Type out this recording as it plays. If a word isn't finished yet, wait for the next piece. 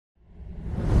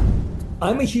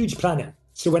I'm a huge planner.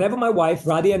 So whenever my wife,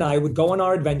 Radhi, and I would go on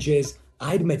our adventures,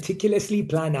 I'd meticulously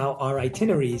plan out our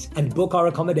itineraries and book our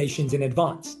accommodations in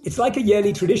advance. It's like a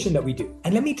yearly tradition that we do.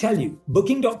 And let me tell you,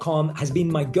 Booking.com has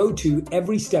been my go-to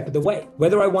every step of the way.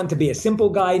 Whether I want to be a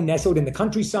simple guy nestled in the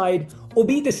countryside or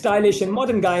be the stylish and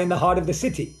modern guy in the heart of the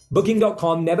city,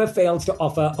 Booking.com never fails to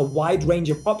offer a wide range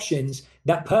of options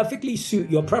that perfectly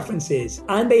suit your preferences,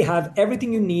 and they have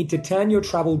everything you need to turn your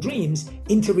travel dreams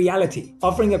into reality,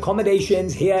 offering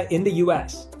accommodations here in the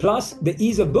US. Plus, the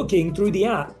ease of booking through the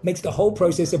app makes the whole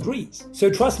process a breeze. So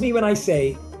trust me when I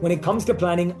say, when it comes to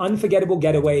planning unforgettable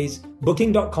getaways,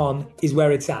 Booking.com is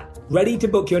where it's at. Ready to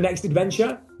book your next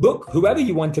adventure? Book whoever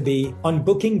you want to be on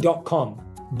Booking.com.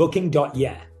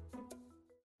 Booking.yeah.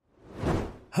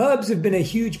 Herbs have been a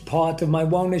huge part of my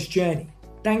wellness journey,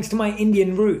 thanks to my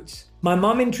Indian roots. My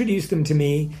mum introduced them to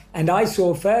me, and I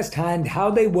saw firsthand how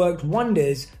they worked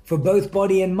wonders for both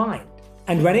body and mind.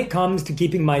 And when it comes to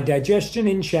keeping my digestion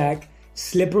in check,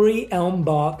 slippery elm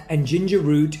bark and ginger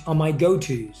root are my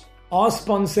go-tos. Our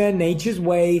sponsor, Nature's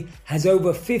Way, has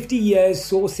over 50 years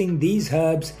sourcing these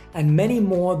herbs and many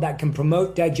more that can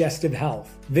promote digestive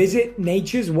health. Visit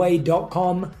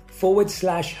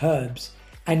naturesway.com/herbs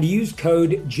and use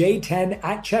code J10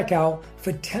 at checkout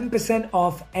for 10%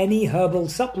 off any herbal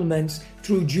supplements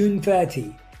through June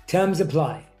 30. Terms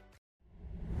apply.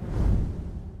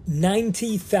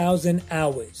 90,000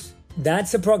 hours.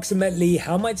 That's approximately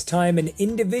how much time an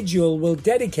individual will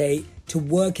dedicate to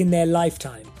work in their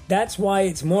lifetime. That's why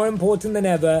it's more important than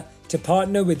ever to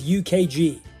partner with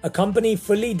UKG, a company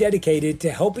fully dedicated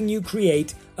to helping you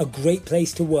create a great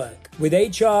place to work. With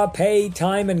HR, pay,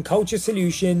 time, and culture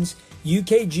solutions,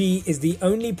 UKG is the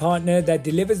only partner that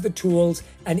delivers the tools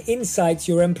and insights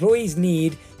your employees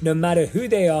need, no matter who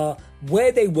they are,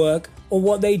 where they work, or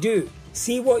what they do.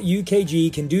 See what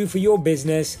UKG can do for your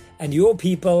business and your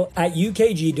people at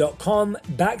ukg.com/great.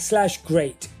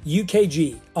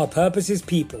 UKG, our purpose is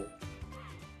people.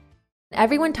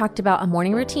 Everyone talked about a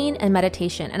morning routine and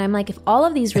meditation. And I'm like, if all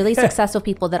of these really successful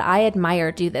people that I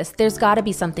admire do this, there's got to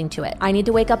be something to it. I need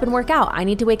to wake up and work out. I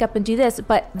need to wake up and do this.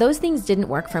 But those things didn't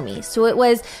work for me. So it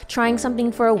was trying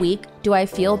something for a week. Do I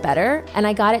feel better? And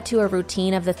I got it to a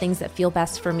routine of the things that feel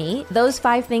best for me. Those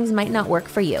 5 things might not work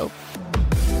for you.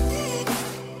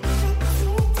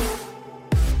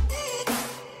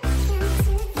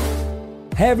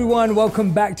 Hey everyone,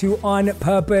 welcome back to On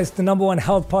Purpose, the #1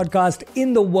 health podcast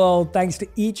in the world. Thanks to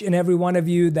each and every one of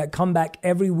you that come back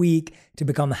every week to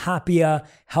become happier,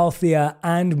 healthier,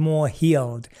 and more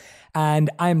healed.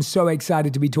 And I'm so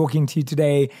excited to be talking to you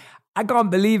today. I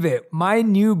can't believe it. My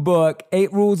new book,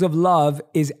 8 Rules of Love,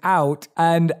 is out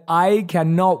and I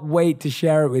cannot wait to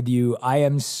share it with you. I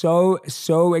am so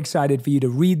excited for you to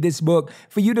read this book,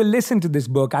 for you to listen to this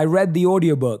book. I read the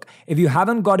audiobook. If you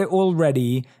haven't got it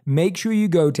already, make sure you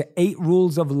go to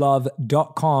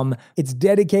 8rulesoflove.com. It's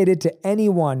dedicated to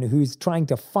anyone who's trying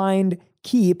to find,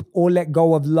 keep, or let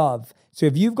go of love. So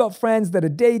if you've got friends that are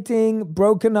dating,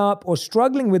 broken up, or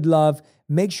struggling with love,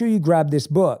 make sure you grab this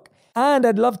book. And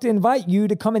I'd love to invite you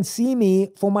to come and see me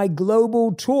for my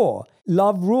global tour,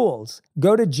 Love Rules.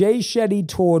 Go to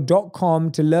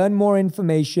jshettytour.com to learn more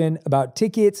information about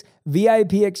tickets,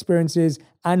 VIP experiences,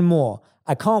 and more.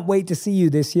 I can't wait to see you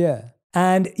this year.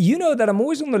 And you know that I'm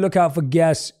always on the lookout for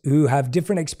guests who have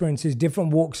different experiences,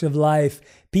 different walks of life,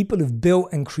 people who've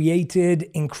built and created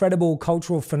incredible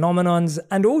cultural phenomenons,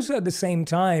 and also at the same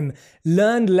time,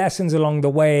 learned lessons along the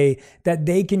way that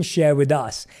they can share with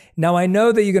us. Now, I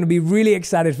know that you're going to be really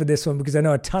excited for this one because I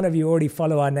know a ton of you already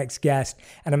follow our next guest,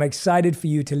 and I'm excited for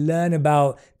you to learn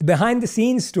about the behind the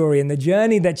scenes story and the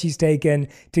journey that she's taken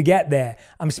to get there.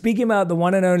 I'm speaking about the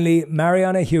one and only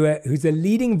Marianna Hewitt, who's a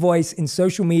leading voice in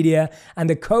social media and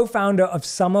the co-founder of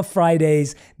Summer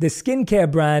Fridays, the skincare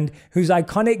brand whose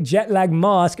iconic jet lag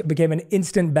mask became an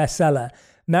instant bestseller.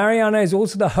 Marianna is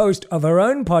also the host of her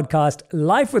own podcast,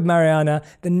 Life with Marianna,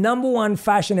 the #1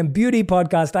 fashion and beauty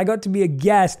podcast. I got to be a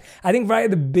guest, I think right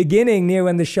at the beginning, near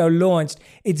when the show launched.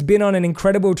 It's been on an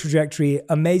incredible trajectory,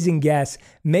 amazing guests.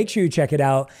 Make sure you check it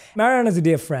out. Marianna's a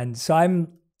dear friend, so I'm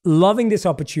loving this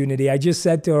opportunity. I just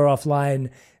said to her offline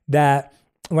that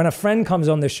when a friend comes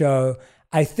on the show,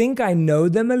 I think I know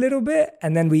them a little bit,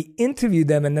 and then we interview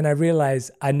them, and then I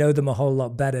realize I know them a whole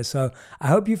lot better. So I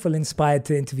hope you feel inspired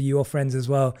to interview your friends as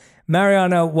well.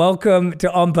 Marianna, welcome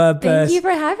to On Purpose. Thank you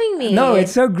for having me. No,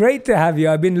 it's so great to have you.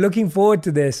 I've been looking forward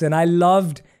to this, and I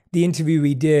loved the interview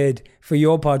we did for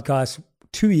your podcast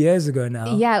 2 years ago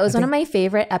now. Yeah, it was one of my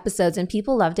favorite episodes, and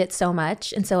people loved it so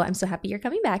much. And so I'm so happy you're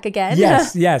coming back again.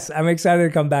 Yes, I'm excited to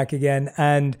come back again.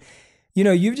 And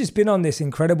You've just been on this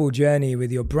incredible journey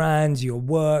with your brands, your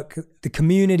work, the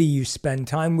community you spend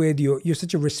time with. You're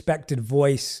such a respected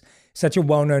voice, such a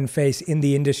well-known face in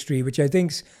the industry, which I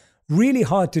think's really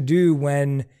hard to do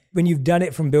when you've done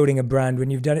it from building a brand, when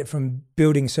you've done it from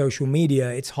building social media.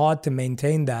 It's hard to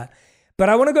maintain that. But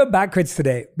I want to go backwards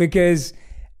today because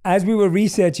as we were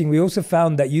researching, we also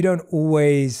found that you don't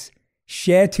always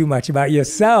share too much about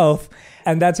yourself.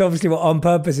 And that's obviously what On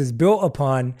Purpose is built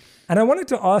upon. And I wanted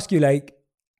to ask you,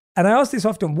 and I ask this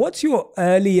often, what's your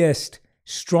earliest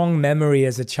strong memory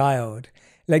as a child?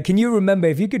 Can you remember,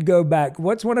 if you could go back,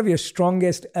 what's one of your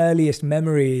strongest, earliest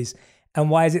memories, and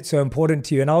why is it so important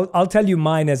to you? And I'll tell you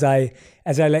mine as I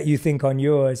let you think on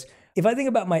yours. If I think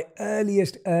about my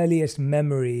earliest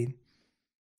memory,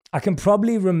 I can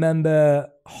probably remember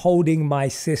holding my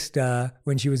sister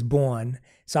when she was born.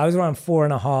 So I was around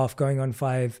 4.5, going on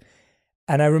 5.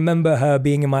 And I remember her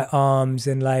being in my arms,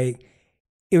 and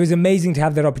it was amazing to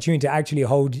have that opportunity to actually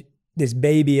hold this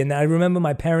baby. And I remember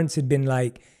my parents had been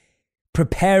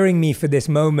preparing me for this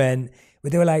moment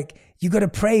where they were like, you got to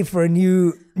pray for a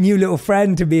new little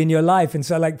friend to be in your life. And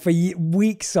so for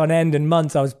weeks on end and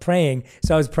months, I was praying.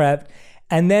 So I was prepped.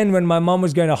 And then when my mom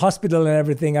was going to hospital and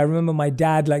everything, I remember my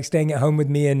dad staying at home with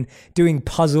me and doing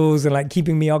puzzles and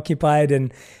keeping me occupied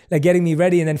and getting me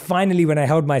ready. And then finally, when I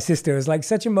held my sister, it was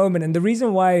such a moment. And the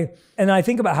reason why, and I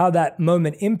think about how that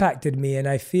moment impacted me, and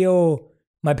I feel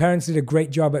my parents did a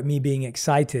great job at me being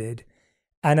excited.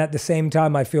 And at the same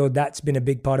time, I feel that's been a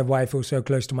big part of why I feel so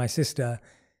close to my sister.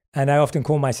 And I often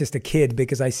call my sister Kid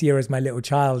because I see her as my little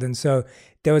child. And so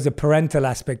there was a parental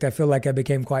aspect. I feel like I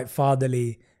became quite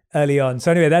fatherly early on.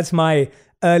 So anyway, that's my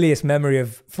earliest memory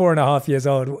of 4.5 years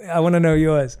old. I want to know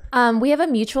yours. We have a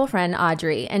mutual friend,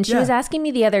 Audrey, and she was asking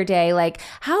me the other day,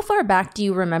 how far back do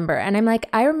you remember? And I'm like,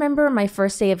 I remember my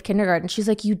first day of kindergarten. She's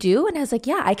like, you do? And I was like,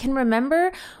 yeah, I can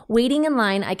remember waiting in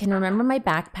line. I can remember my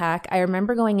backpack. I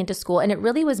remember going into school, and it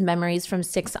really was memories from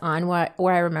 6 on where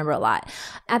I remember a lot.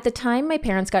 At the time my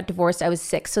parents got divorced, I was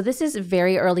 6. So this is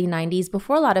very early 90s,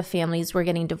 before a lot of families were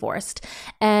getting divorced.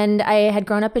 And I had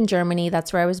grown up in Germany.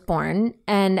 That's where I was born.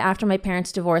 And after my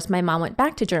parents divorced, my mom went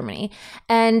back to Germany.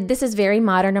 And this is very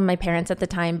modern of my parents at the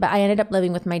time, but I ended up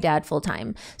living with my dad full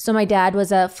time. So my dad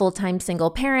was a full-time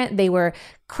single parent. They were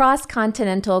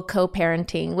cross-continental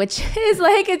co-parenting, which is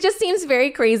it just seems very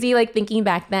crazy, thinking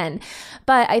back then.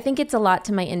 But I think it's a lot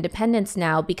to my independence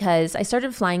now because I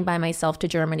started flying by myself to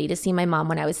Germany to see my mom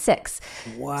when I was 6.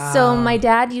 Wow. So my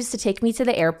dad used to take me to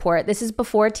the airport. This is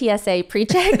before TSA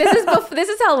pre-check. This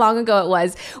is how long ago it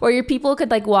was, where your people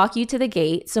could walk you to the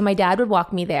gate. So my dad would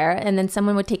walk me there, and then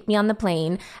someone would take me on the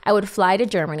plane. I would fly to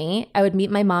Germany. I would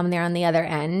meet my mom there on the other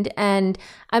end. And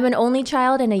I'm an only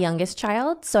child and a youngest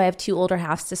child. So I have 2 older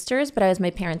half-sisters, but I was my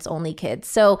parents' only kid.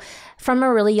 So from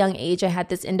a really young age, I had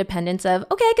this independence of,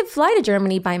 okay, I could fly to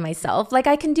Germany by myself.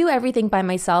 I can do everything by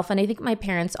myself. And I think my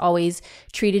parents always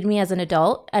treated me as an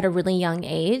adult at a really young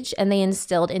age, and they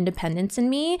instilled independence in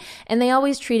me. And they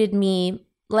always treated me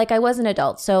like I was an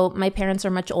adult. So my parents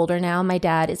are much older now. My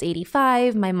dad is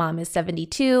 85. My mom is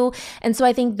 72. And so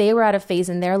I think they were at a phase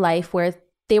in their life where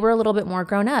they were a little bit more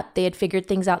grown up. They had figured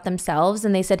things out themselves,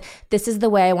 and they said, this is the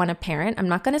way I want to parent. I'm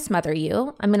not going to smother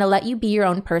you. I'm going to let you be your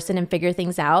own person and figure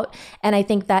things out. And I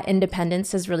think that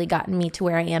independence has really gotten me to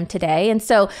where I am today. And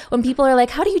so when people are like,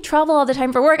 how do you travel all the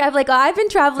time for work? I'm like, I've been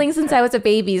traveling since I was a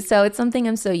baby. So it's something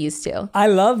I'm so used to. I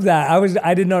love that.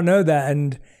 I did not know that.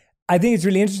 And I think it's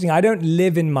really interesting. I don't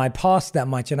live in my past that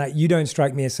much. And you don't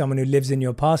strike me as someone who lives in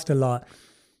your past a lot.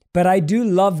 But I do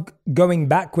love going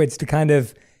backwards to kind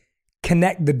of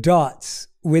connect the dots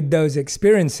with those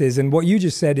experiences. And what you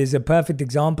just said is a perfect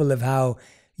example of how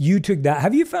you took that.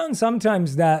 Have you found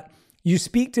sometimes that you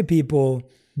speak to people,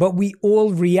 but we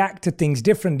all react to things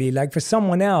differently? For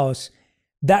someone else,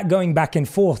 that going back and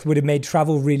forth would have made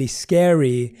travel really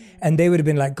scary. And they would have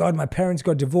been like, God, my parents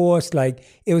got divorced.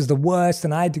 It was the worst.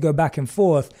 And I had to go back and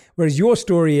forth. Whereas your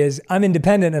story is, I'm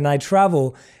independent and I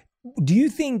travel. Do you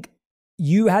think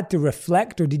you had to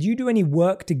reflect, or did you do any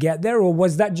work to get there? Or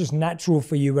was that just natural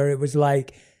for you, where it was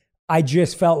I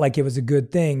just felt like it was a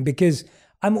good thing? Because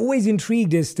I'm always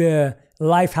intrigued as to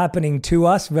life happening to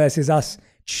us versus us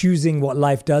choosing what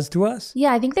life does to us?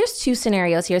 Yeah, I think there's 2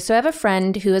 scenarios here. So I have a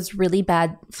friend who has really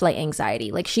bad flight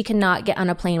anxiety. She cannot get on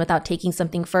a plane without taking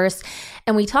something first.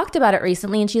 And we talked about it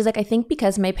recently, and she's like, I think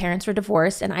because my parents were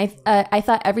divorced, and I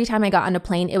thought every time I got on a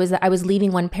plane, it was that I was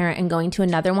leaving one parent and going to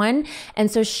another one. And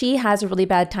so she has a really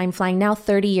bad time flying now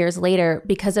 30 years later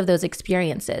because of those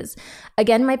experiences.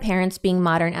 Again, my parents being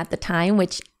modern at the time,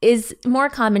 which is more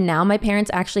common now. My parents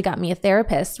actually got me a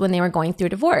therapist when they were going through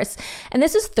divorce. And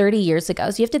this is 30 years ago.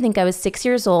 So you have to think I was 6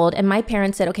 years old and my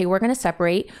parents said, okay, we're going to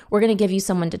separate. We're going to give you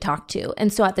someone to talk to.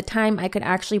 And so at the time I could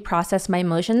actually process my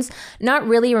emotions, not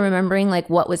really remembering like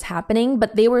what was happening,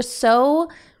 but they were so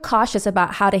cautious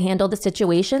about how to handle the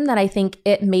situation that I think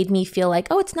it made me feel like,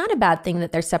 oh, it's not a bad thing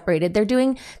that they're separated. They're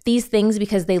doing these things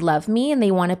because they love me and they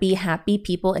want to be happy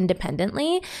people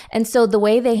independently. And so the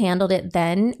way they handled it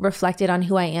then reflected on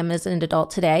who I am as an adult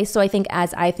today. So I think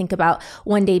as I think about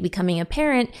one day becoming a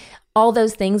parent, all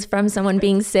those things from someone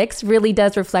being 6 really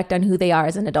does reflect on who they are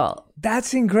as an adult.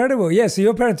 That's incredible. Yeah, so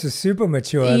your parents are super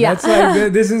mature. Yeah. That's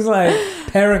like, this is like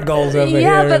parent goals over here.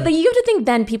 Yeah, but you have to think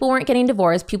then people weren't getting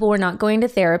divorced. People were not going to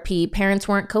therapy. Parents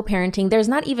weren't co-parenting. There's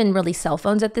not even really cell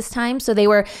phones at this time. So they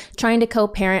were trying to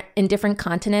co-parent in different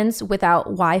continents without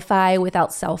Wi-Fi,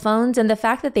 without cell phones. And the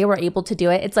fact that they were able to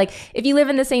do it, it's like if you live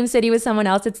in the same city with someone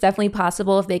else, it's definitely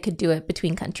possible if they could do it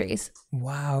between countries.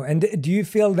 Wow. And do you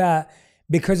feel that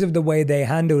because of the way they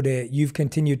handled it, you've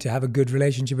continued to have a good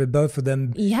relationship with both of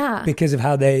them? Yeah. Because of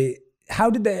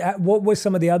what were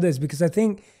some of the others? Because I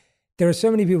think there are so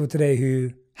many people today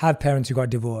who have parents who got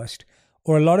divorced,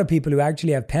 or a lot of people who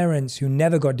actually have parents who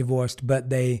never got divorced, but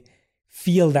they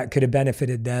feel that could have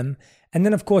benefited them. And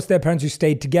then of course, there are parents who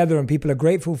stayed together and people are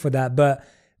grateful for that. But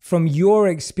from your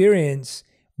experience,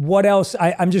 what else?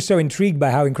 I'm just so intrigued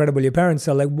by how incredible your parents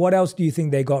are. Like, what else do you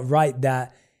think they got right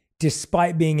that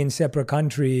despite being in separate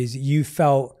countries, you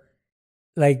felt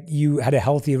like you had a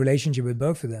healthy relationship with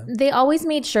both of them? They always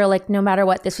made sure, like, no matter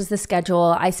what, this was the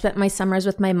schedule. I spent my summers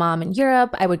with my mom in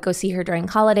Europe. I would go see her during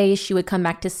holidays. She would come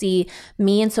back to see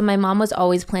me. And so my mom was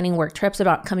always planning work trips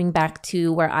about coming back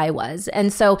to where I was.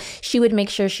 And so she would make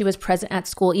sure she was present at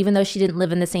school, even though she didn't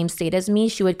live in the same state as me.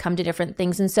 She would come to different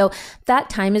things. And so that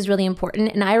time is really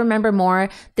important. And I remember more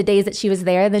the days that she was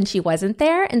there than she wasn't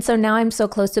there. And so now I'm so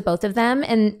close to both of them.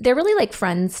 And they're really like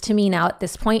friends to me now at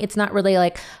this point. It's not really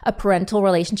like a parental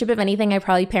relationship. If anything, I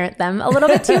probably parent them a little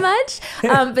bit too much,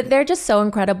 but they're just so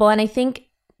incredible. And I think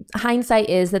hindsight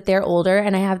is that they're older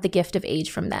and I have the gift of age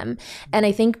from them. And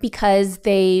I think because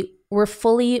they were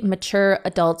fully mature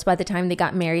adults by the time they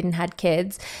got married and had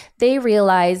kids, they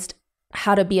realized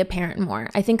how to be a parent more.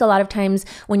 I think a lot of times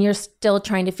when you're still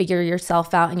trying to figure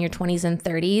yourself out in your 20s and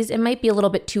 30s, it might be a little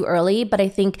bit too early, but I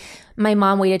think my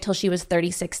mom waited till she was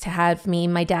 36 to have me.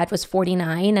 My dad was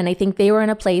 49. And I think they were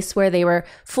in a place where they were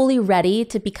fully ready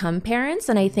to become parents.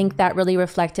 And I think that really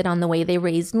reflected on the way they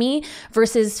raised me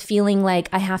versus feeling like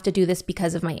I have to do this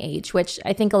because of my age, which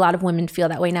I think a lot of women feel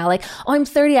that way now. Like, oh, I'm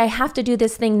 30. I have to do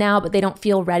this thing now, but they don't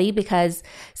feel ready because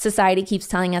society keeps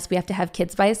telling us we have to have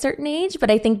kids by a certain age. But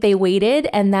I think they waited,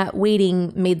 and that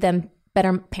waiting made them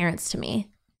better parents to me.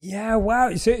 Yeah,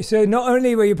 wow. So not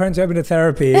only were your parents open to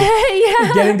therapy,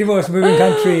 getting divorced, moving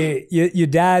country, your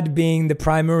dad being the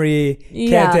primary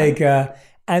caretaker,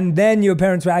 and then your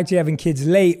parents were actually having kids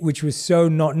late, which was so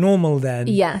not normal then.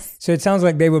 Yes. So it sounds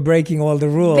like they were breaking all the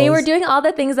rules. They were doing all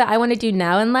the things that I want to do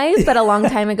now in life, but a long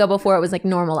time ago before it was like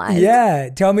normalized. Yeah.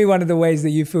 Tell me one of the ways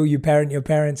that you feel you parent your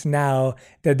parents now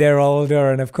that they're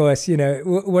older. And of course, you know,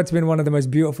 what's been one of the most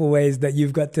beautiful ways that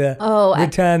you've got to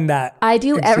return that? I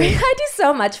do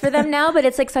so much for them now, but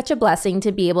it's like such a blessing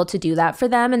to be able to do that for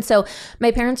them. And so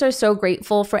my parents are so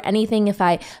grateful for anything if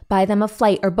I buy them a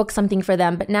flight or book something for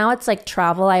them. But now it's like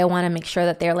travel. I want to make sure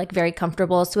that they're like very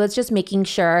comfortable. So it's just making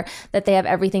sure that they have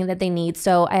everything that they need.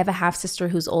 So I have a half sister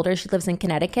who's older. She lives in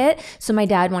Connecticut. So my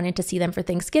dad wanted to see them for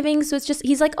Thanksgiving. So it's just,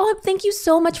 he's like, oh, thank you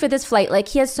so much for this flight. Like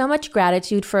he has so much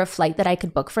gratitude for a flight that I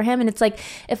could book for him. And it's like,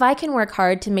 if I can work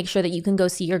hard to make sure that you can go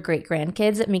see your great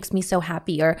grandkids, it makes me so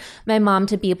happy. Or my mom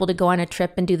to be able to go on a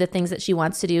trip and do the things that she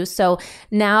wants to do. So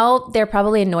now they're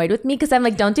probably annoyed with me because I'm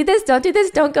like, don't do this,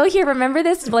 don't go here, remember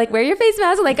this, like wear your face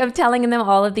mask. Like I'm telling them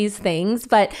all of these things,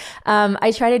 but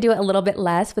I try to do it a little bit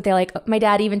less, but they're like, my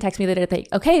dad even texted me the other day,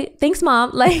 okay, thanks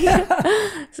mom. Like,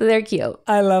 so they're cute.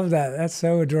 I love that. That's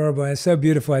so adorable. It's so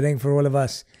beautiful. I think for all of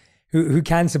us who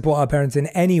can support our parents in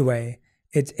any way,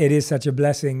 it is such a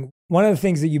blessing. One of the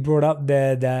things that you brought up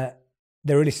there that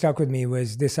really stuck with me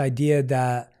was this idea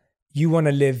that you want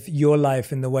to live your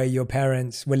life in the way your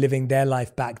parents were living their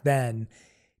life back then.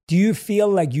 Do you feel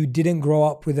like you didn't grow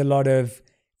up with a lot of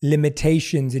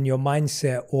limitations in your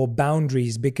mindset or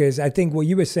boundaries? Because I think what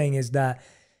you were saying is that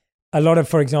a lot of,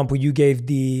 for example, you gave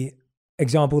the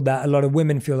example that a lot of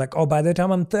women feel like, oh, by the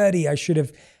time I'm 30, I should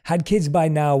have had kids by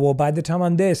now, or by the time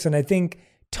I'm this. And I think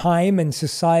time and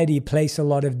society place a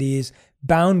lot of these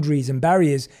boundaries and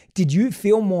barriers. Did you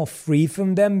feel more free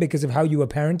from them because of how you were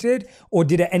parented? Or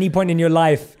did at any point in your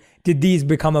life, did these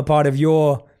become a part of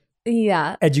your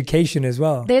Yeah. education as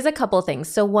well. There's a couple things.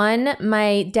 So one,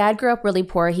 my dad grew up really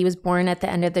poor. He was born at the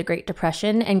end of the Great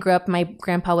Depression and grew up, my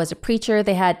grandpa was a preacher.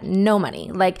 They had no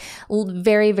money, like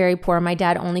very, very poor. My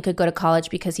dad only could go to college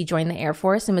because he joined the Air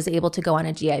Force and was able to go on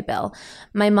a GI Bill.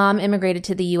 My mom immigrated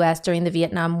to the US during the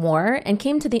Vietnam War and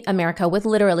came to America with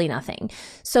literally nothing.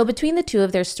 So between the two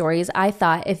of their stories, I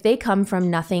thought if they come from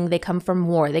nothing, they come from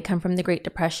war, they come from the Great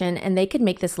Depression, and they could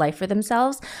make this life for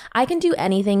themselves, I can do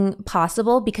anything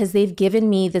possible because they've given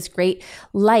me this great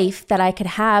life that I could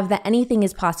have, that anything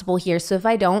is possible here. So if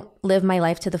I don't live my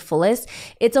life to the fullest,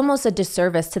 it's almost a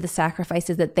disservice to the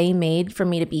sacrifices that they made for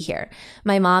me to be here.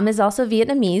 My mom is also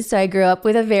Vietnamese, so I grew up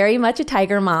with very much a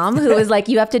tiger mom who was like,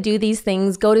 you have to do these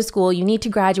things, go to school, you need to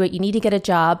graduate, you need to get a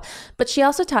job. But she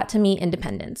also taught to me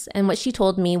independence. And what she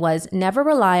told me was never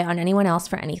rely on anyone else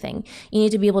for anything. You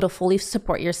need to be able to fully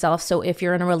support yourself. So if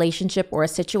you're in a relationship or a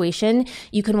situation,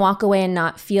 you can walk away and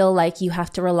not feel like you have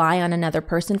to rely on another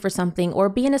person for something or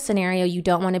be in a scenario you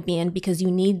don't want to be in because you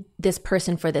need this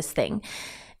person for this thing.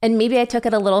 And maybe I took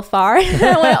it a little far.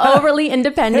 I went overly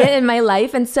independent in my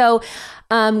life. And so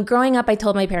growing up, I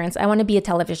told my parents, I want to be a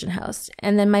television host.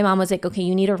 And then my mom was like, okay,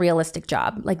 you need a realistic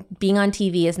job. Like being on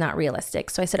TV is not realistic.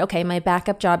 So I said, okay, my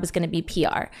backup job is going to be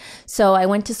PR. So I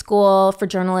went to school for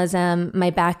journalism.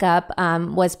 My backup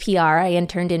was PR. I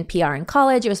interned in PR in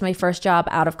college. It was my first job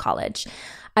out of college.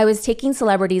 I was taking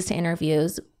celebrities to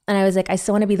interviews. And I was like, I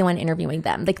still want to be the one interviewing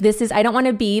them. Like I don't want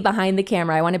to be behind the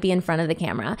camera. I want to be in front of the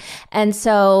camera. And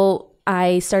so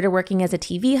I started working as a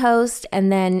TV host,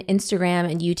 and then Instagram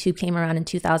and YouTube came around in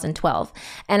 2012.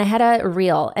 And I had a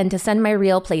reel, and to send my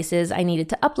reel places, I needed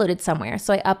to upload it somewhere.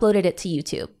 So I uploaded it to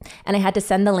YouTube, and I had to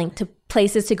send the link to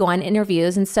places to go on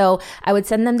interviews. And so I would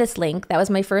send them this link. That was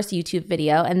my first YouTube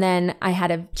video. And then I had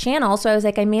a channel. So I was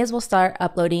like, I may as well start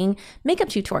uploading makeup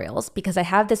tutorials because I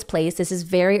have this place. This is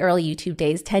very early YouTube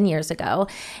days, 10 years ago.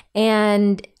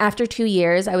 And after 2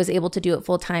 years, I was able to do it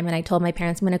full time. And I told my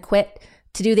parents, I'm going to quit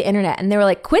to do the internet. And they were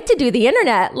like, quit to do the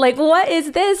internet? Like, what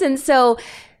is this? And so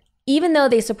even though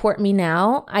they support me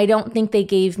now, I don't think they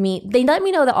let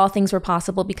me know that all things were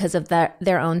possible because of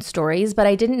their own stories, but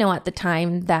I didn't know at the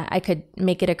time that I could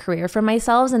make it a career for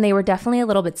myself. And they were definitely a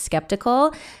little bit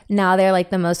skeptical. Now they're like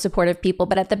the most supportive people.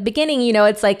 But at the beginning,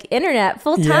 it's like internet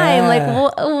full time. Yeah.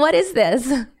 Like, what is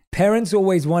this? Parents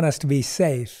always want us to be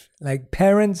safe. Like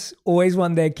parents always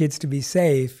want their kids to be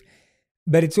safe.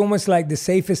 But it's almost like the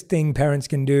safest thing parents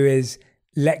can do is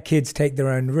let kids take their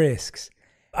own risks.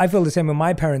 I feel the same with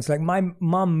my parents. Like my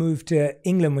mom moved to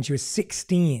England when she was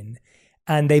 16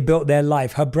 and they built their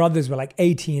life. Her brothers were like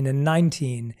 18 and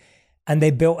 19 and they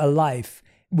built a life.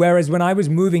 Whereas when I was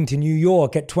moving to New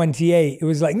York at 28, it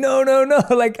was like, no.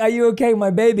 Like, are you okay, my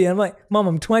baby? I'm like, Mom,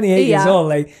 I'm 28 years old.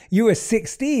 Like you were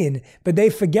 16, but they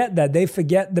forget that. They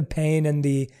forget the pain and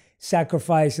the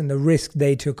sacrifice and the risk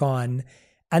they took on.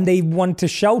 And they want to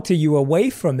shelter you away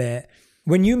from it.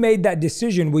 When you made that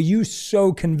decision, were you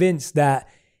so convinced that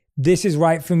this is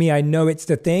right for me, I know it's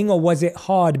the thing, or was it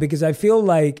hard? Because I feel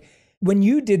like when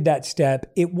you did that step,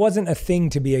 it wasn't a thing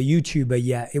to be a YouTuber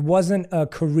yet. It wasn't a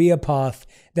career path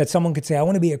that someone could say, I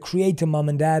want to be a creator, mom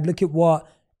and dad. Look at what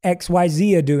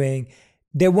XYZ are doing.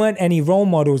 There weren't any role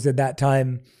models at that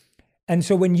time. And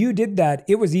so when you did that,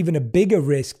 it was even a bigger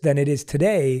risk than it is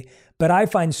today. But I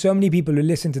find so many people who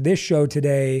listen to this show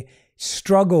today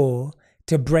struggle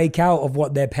to break out of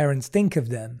what their parents think of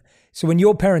them. So when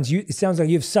your parents, it sounds like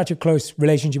you have such a close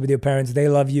relationship with your parents. They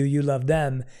love you, you love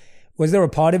them. Was there a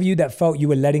part of you that felt you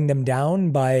were letting them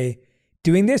down by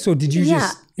doing this, or did you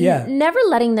just... Yeah. Never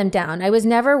letting them down. I was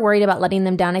never worried about letting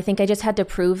them down. I think I just had to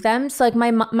prove them. So like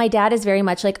my dad is very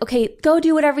much like, okay, go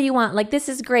do whatever you want. Like, this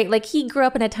is great. Like he grew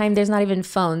up in a time there's not even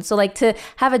phones. So like to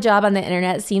have a job on the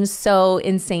internet seems so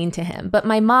insane to him. But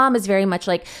my mom is very much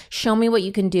like, show me what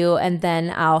you can do and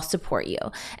then I'll support you.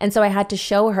 And so I had to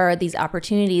show her these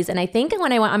opportunities. And I think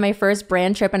when I went on my first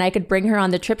brand trip and I could bring her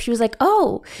on the trip, she was like,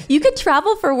 oh, you could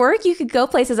travel for work? You could go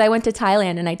places. I went to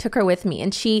Thailand and I took her with me,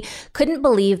 and she couldn't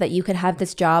believe that you could have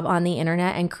this job on the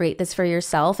internet and create this for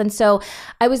yourself. And so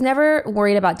I was never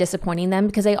worried about disappointing them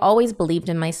because I always believed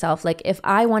in myself. Like if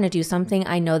I want to do something,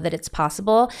 I know that it's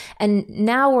possible. And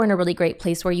now we're in a really great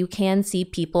place where you can see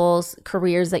people's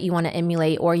careers that you want to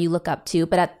emulate or you look up to.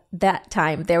 But at that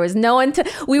time, there was no one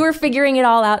we were figuring it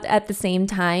all out at the same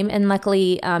time. And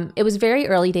luckily, it was very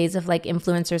early days of like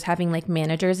influencers having like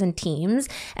managers and teams.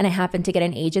 And I happened to get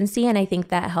an agency, and I think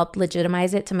that helped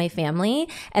legitimize it to my family.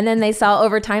 And then they saw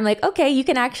over time, like, okay, you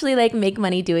can actually like make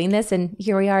money doing this. And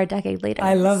here we are a decade later.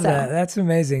 I love that. That's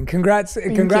amazing. Congrats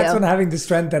on having the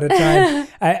strength at a time.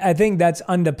 I think that's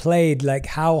underplayed, like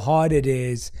how hard it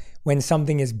is when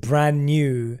something is brand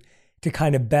new to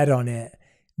kind of bet on it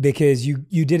because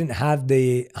you didn't have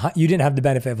the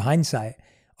benefit of hindsight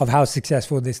of how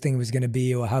successful this thing was going to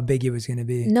be or how big it was going to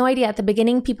be. No idea. At the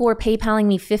beginning, people were PayPaling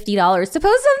me $50 to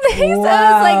post something. Wow. So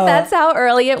I was like, that's how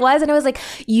early it was. And I was like,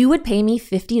 you would pay me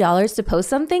 $50 to post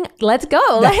something? Let's go.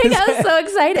 Like, I was so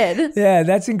excited. Yeah,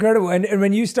 that's incredible. And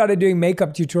when you started doing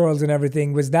makeup tutorials and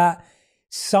everything, was that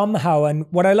somehow, and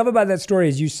what I love about that story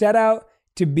is you set out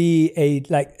to be a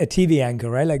TV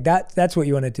anchor, right? Like that's what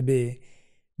you wanted to be.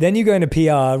 Then you go into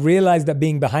PR, realize that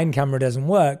being behind camera doesn't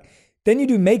work. Then you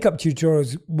do makeup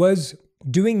tutorials. Was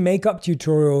doing makeup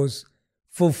tutorials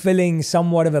fulfilling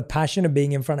somewhat of a passion of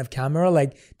being in front of camera?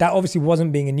 Like that obviously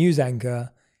wasn't being a news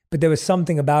anchor, but there was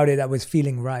something about it that was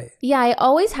feeling right. Yeah, I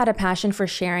always had a passion for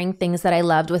sharing things that I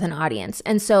loved with an audience.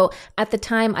 And so at the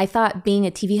time, I thought being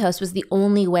a TV host was the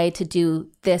only way to do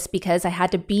this because I had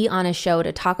to be on a show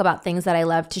to talk about things that I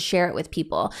loved, to share it with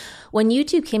people. When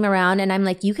YouTube came around and I'm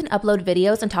like, you can upload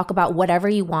videos and talk about whatever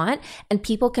you want and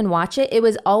people can watch it. It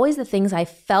was always the things I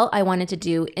felt I wanted to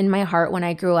do in my heart when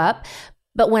I grew up.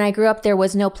 But when I grew up, there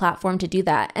was no platform to do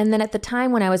that. And then at the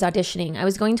time when I was auditioning, I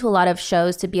was going to a lot of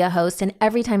shows to be a host. And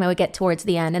every time I would get towards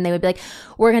the end and they would be like,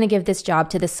 we're going to give this job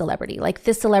to this celebrity. Like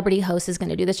this celebrity host is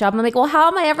going to do this job. And I'm like, well, how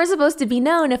am I ever supposed to be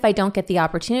known if I don't get the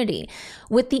opportunity?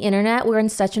 With the internet, we're in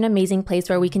such an amazing place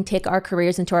where we can take our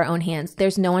careers into our own hands.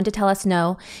 There's no one to tell us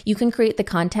no. You can create the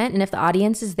content. And if the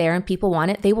audience is there and people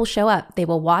want it, they will show up. They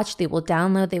will watch, they will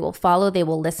download, they will follow, they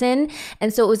will listen.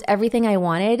 And so it was everything I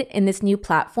wanted in this new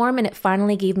platform. And it finally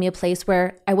gave me a place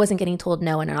where I wasn't getting told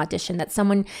no in an audition, that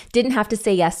someone didn't have to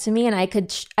say yes to me, and I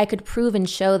could prove and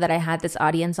show that I had this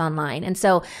audience online. And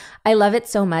so I love it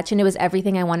so much, and it was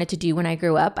everything I wanted to do when I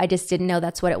grew up. I just didn't know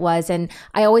that's what it was. And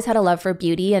I always had a love for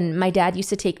beauty, and my dad used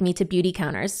to take me to beauty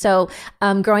counters. So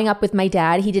growing up with my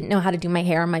dad, he didn't know how to do my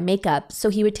hair or my makeup, so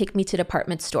he would take me to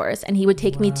department stores, and he would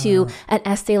take me to an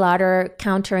Estee Lauder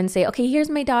counter and say, okay,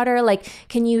 here's my daughter, like,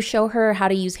 can you show her how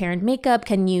to use hair and makeup?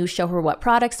 Can you show her what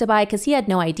products to buy? Because he had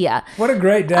no idea. What a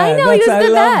great dad. I know, he was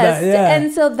the best. That, yeah.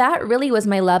 And so that really was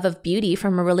my love of beauty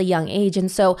from a really young age. And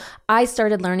so I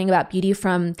started learning about beauty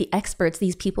from the experts,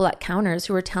 these people at counters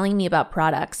who were telling me about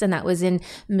products. And that was in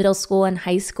middle school and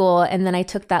high school. And then I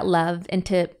took that love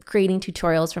into creating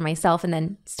tutorials for myself and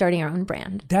then starting our own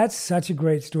brand. That's such a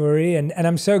great story. And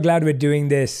I'm so glad we're doing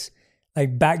this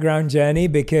like background journey,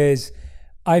 because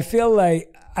I feel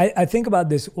like I think about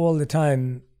this all the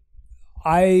time.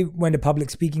 I went to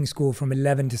public speaking school from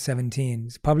 11 to 17.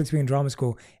 It's public speaking drama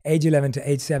school, age 11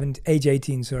 to age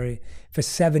 18, for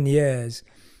 7 years.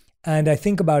 And I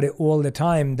think about it all the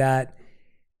time that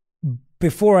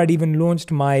before I'd even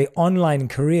launched my online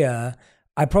career,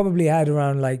 I probably had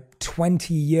around like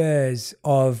 20 years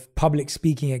of public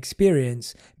speaking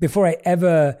experience before I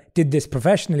ever did this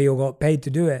professionally or got paid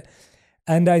to do it.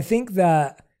 And I think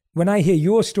that when I hear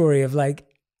your story of like,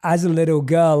 as a little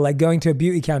girl, like going to a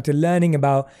beauty counter, learning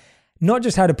about not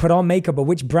just how to put on makeup, but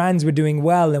which brands were doing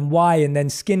well and why, and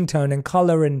then skin tone and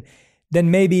color, and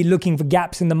then maybe looking for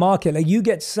gaps in the market. Like you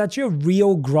get such a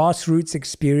real grassroots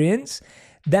experience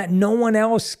that no one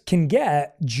else can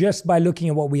get just by looking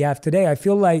at what we have today. I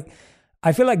feel like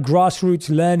grassroots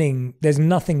learning, there's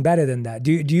nothing better than that.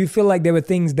 Do you feel like there were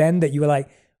things then that you were like,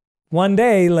 one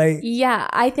day, like... Yeah,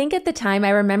 I think at the time, I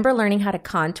remember learning how to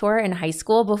contour in high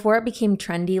school before it became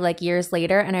trendy like years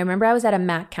later. And I remember I was at a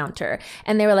MAC counter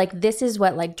and they were like, this is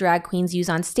what like drag queens use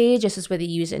on stage. This is what they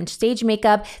use in stage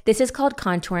makeup. This is called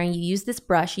contouring. You use this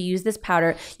brush, you use this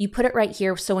powder, you put it right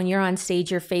here. So when you're on stage,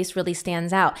 your face really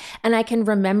stands out. And I can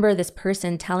remember this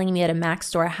person telling me at a MAC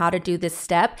store how to do this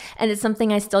step. And it's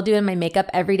something I still do in my makeup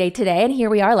every day today. And here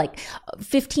we are like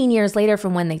 15 years later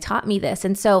from when they taught me this.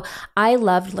 And so I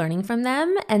loved learning from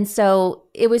them. And so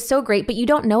it was so great, but you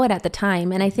don't know it at the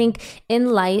time. And I think in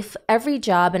life, every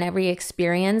job and every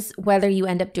experience, whether you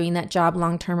end up doing that job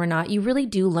long-term or not, you really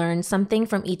do learn something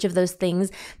from each of those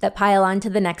things that pile on to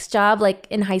the next job. Like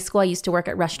in high school, I used to work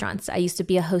at restaurants. I used to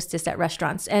be a hostess at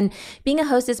restaurants. And being a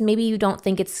hostess, maybe you don't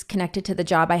think it's connected to the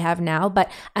job I have now, but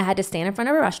I had to stand in front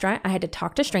of a restaurant. I had to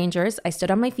talk to strangers. I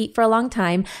stood on my feet for a long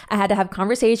time. I had to have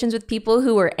conversations with people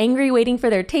who were angry waiting for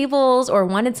their tables or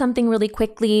wanted something really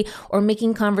quickly, or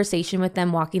making conversation with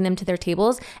them, walking them to their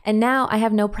tables. And now I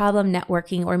have no problem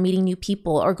networking or meeting new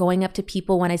people or going up to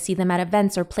people when I see them at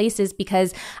events or places,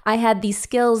 because I had these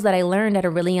skills that I learned at a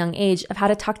really young age of how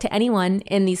to talk to anyone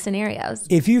in these scenarios.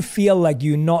 If you feel like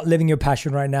you're not living your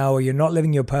passion right now, or you're not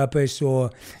living your purpose, or,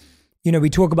 you know, we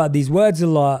talk about these words a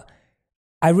lot,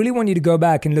 I really want you to go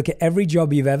back and look at every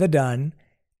job you've ever done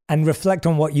and reflect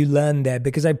on what you learned there,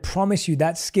 because I promise you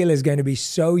that skill is going to be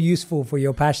so useful for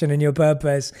your passion and your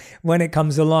purpose when it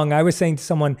comes along. I was saying to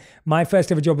someone, my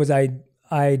first ever job was I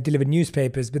delivered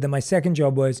newspapers, but then my second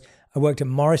job was I worked at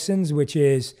Morrison's, which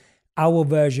is our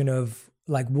version of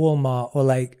like Walmart or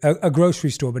like a grocery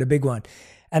store, but a big one.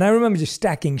 And I remember just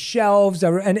stacking shelves,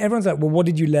 and everyone's like, well, what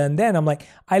did you learn then? I'm like,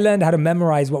 I learned how to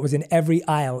memorize what was in every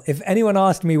aisle. If anyone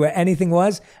asked me where anything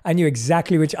was, I knew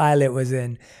exactly which aisle it was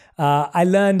in. I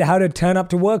learned how to turn up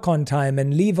to work on time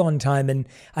and leave on time. And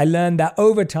I learned that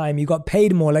overtime, you got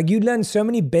paid more. Like, you learn so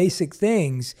many basic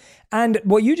things. And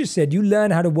what you just said, you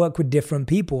learn how to work with different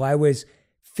people. I was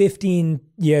 15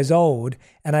 years old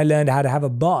and I learned how to have a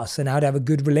boss and how to have a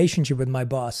good relationship with my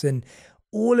boss. And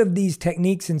all of these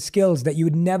techniques and skills that you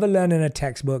would never learn in a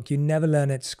textbook, you never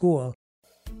learn at school.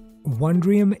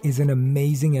 Wondrium is an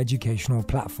amazing educational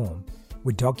platform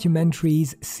with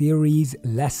documentaries, series,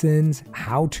 lessons,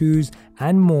 how-tos,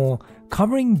 and more,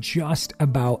 covering just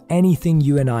about anything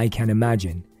you and I can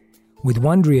imagine. With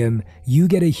Wondrium, you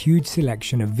get a huge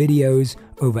selection of videos,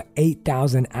 over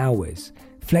 8,000 hours,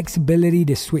 flexibility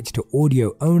to switch to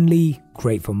audio only,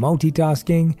 great for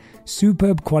multitasking,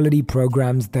 superb quality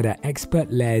programs that are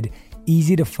expert-led,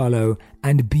 easy to follow,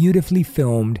 and beautifully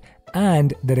filmed,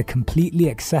 and that are completely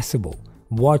accessible.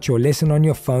 Watch or listen on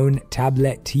your phone,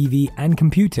 tablet, TV, and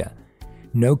computer.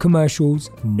 No commercials,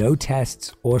 no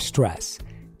tests or stress,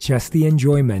 just the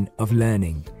enjoyment of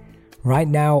learning. Right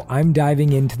now, I'm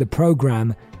diving into the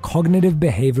program Cognitive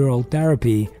Behavioral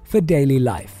Therapy for Daily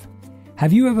Life.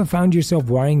 Have you ever found yourself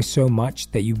worrying so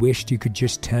much that you wished you could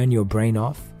just turn your brain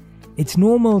off? It's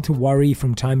normal to worry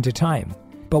from time to time,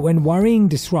 but when worrying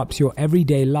disrupts your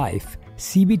everyday life,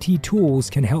 CBT tools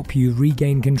can help you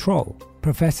regain control.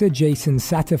 Professor Jason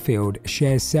Satterfield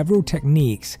shares several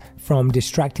techniques from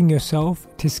distracting yourself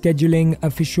to scheduling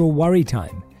official worry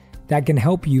time that can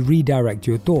help you redirect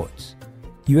your thoughts.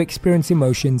 You experience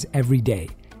emotions every day,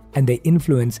 and they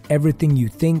influence everything you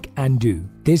think and do.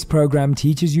 This program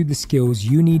teaches you the skills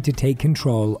you need to take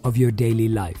control of your daily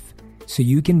life, so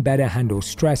you can better handle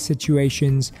stress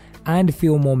situations and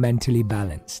feel more mentally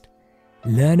balanced.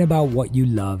 Learn about what you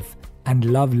love and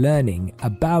love learning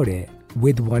about it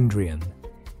with Wondrium.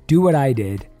 Do what I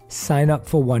did, sign up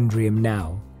for Wondrium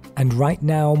now. And right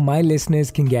now, my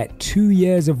listeners can get 2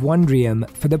 years of Wondrium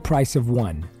for the price of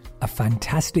one. A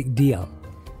fantastic deal.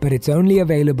 But it's only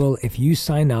available if you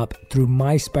sign up through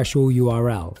my special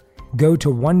URL. Go to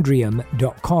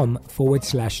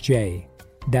wondrium.com/J.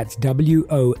 That's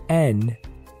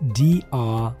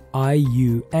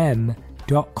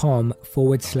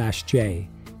wondrium.com/J.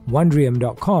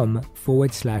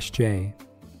 wondrium.com/J.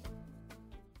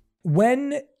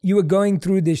 When you were going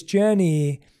through this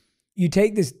journey, you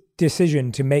take this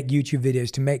decision to make YouTube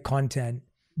videos, to make content.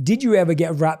 Did you ever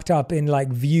get wrapped up in like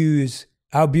views?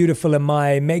 How beautiful am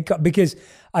I? Makeup? Because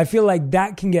I feel like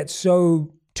that can get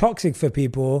so toxic for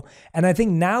people. And I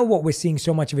think now what we're seeing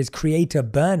so much of is creator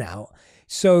burnout.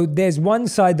 So there's one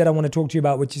side that I want to talk to you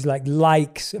about, which is like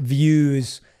likes,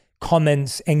 views,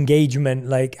 comments, engagement.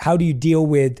 Like, how do you deal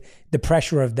with the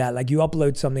pressure of that? Like, you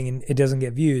upload something and it doesn't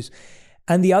get views.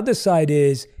 And the other side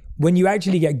is when you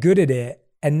actually get good at it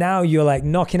and now you're like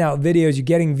knocking out videos, you're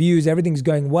getting views, everything's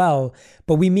going well.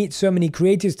 But we meet so many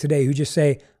creators today who just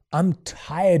say, I'm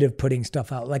tired of putting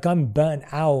stuff out. Like, I'm burnt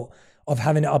out of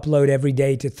having to upload every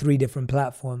day to 3 different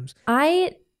platforms.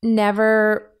 I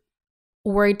never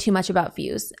worried too much about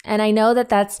views. And I know that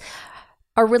that's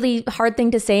a really hard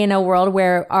thing to say in a world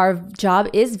where our job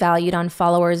is valued on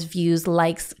followers, views,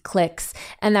 likes, clicks,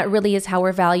 and that really is how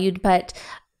we're valued. But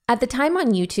at the time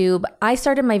on YouTube, I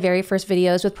started my very first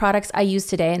videos with products I use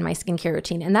today in my skincare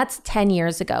routine. And that's 10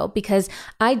 years ago because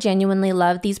I genuinely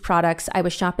love these products. I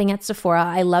was shopping at Sephora.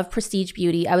 I love prestige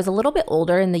beauty. I was a little bit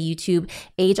older in the YouTube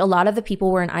age. A lot of the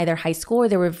people were in either high school or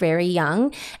they were very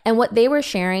young. And what they were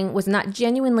sharing was not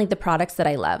genuinely the products that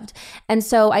I loved. And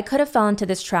so I could have fallen into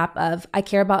this trap of, I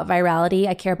care about virality.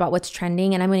 I care about what's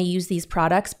trending and I'm going to use these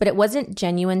products, but it wasn't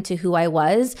genuine to who I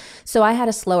was. So I had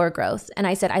a slower growth. And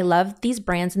I said, I love these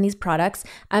brands and these products.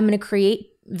 I'm going to create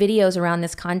videos around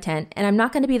this content and I'm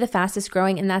not going to be the fastest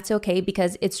growing, and that's okay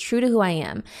because it's true to who I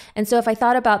am. And so if I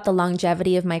thought about the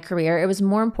longevity of my career, it was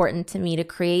more important to me to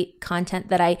create content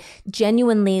that I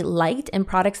genuinely liked and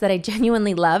products that I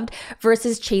genuinely loved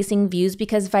versus chasing views,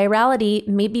 because virality,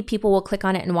 maybe people will click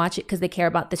on it and watch it because they care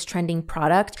about this trending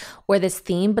product or this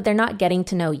theme, but they're not getting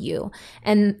to know you.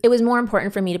 And it was more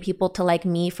important for me to people to like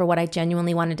me for what I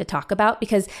genuinely wanted to talk about,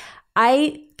 because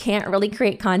I can't really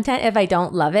create content if I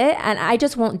don't love it, and I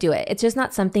just won't do it. It's just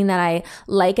not something that I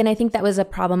like. And I think that was a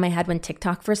problem I had when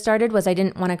TikTok first started, was I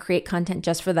didn't want to create content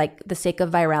just for like the sake of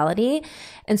virality.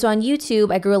 And so on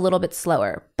YouTube, I grew a little bit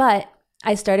slower, but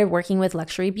I started working with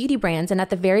luxury beauty brands. And at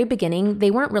the very beginning,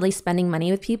 they weren't really spending money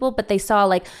with people, but they saw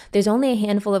like there's only a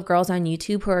handful of girls on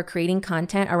YouTube who are creating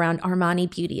content around Armani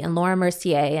Beauty and Laura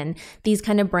Mercier and these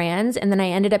kind of brands. And then I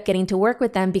ended up getting to work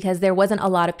with them because there wasn't a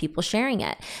lot of people sharing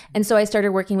it. And so I started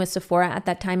working with Sephora at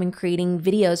that time and creating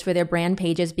videos for their brand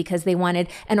pages because they wanted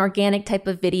an organic type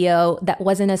of video that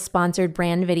wasn't a sponsored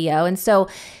brand video. And so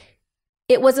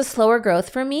it was a slower growth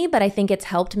for me, but I think it's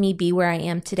helped me be where I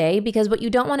am today, because what you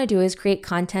don't want to do is create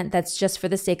content that's just for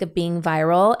the sake of being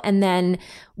viral. And then,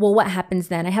 well, what happens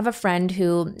then? I have a friend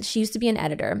who, she used to be an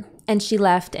editor and she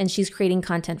left and she's creating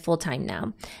content full time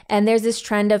now. And there's this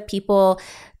trend of people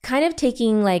kind of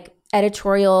taking like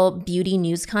editorial beauty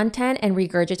news content and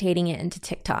regurgitating it into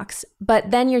TikToks.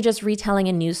 But then you're just retelling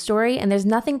a news story and there's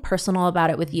nothing personal about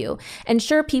it with you. And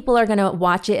sure, people are going to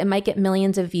watch it. It might get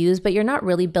millions of views, but you're not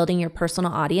really building your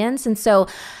personal audience. And so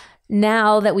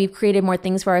now that we've created more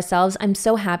things for ourselves, I'm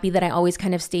so happy that I always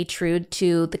kind of stay true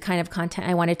to the kind of content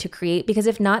I wanted to create, because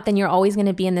if not, then you're always going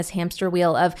to be in this hamster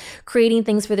wheel of creating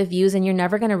things for the views and you're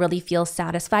never going to really feel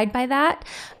satisfied by that.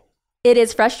 It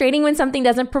is frustrating when something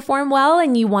doesn't perform well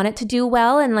and you want it to do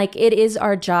well. And like, it is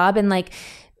our job. And like,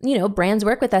 you know, brands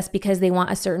work with us because they want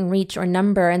a certain reach or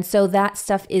number. And so that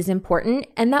stuff is important.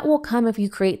 And that will come if you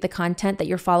create the content that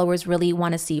your followers really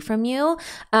want to see from you.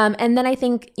 And then I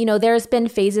think, you know, there's been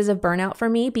phases of burnout for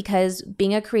me because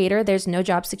being a creator, there's no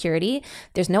job security,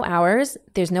 there's no hours,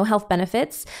 there's no health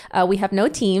benefits. We have no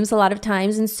teams a lot of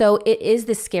times. And so it is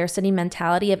this scarcity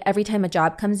mentality of every time a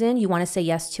job comes in, you want to say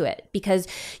yes to it because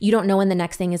you don't know when the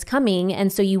next thing is coming.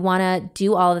 And so you want to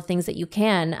do all the things that you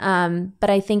can.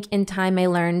 But I think in time I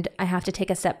learned I have to take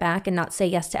a step back and not say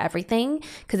yes to everything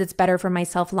because it's better for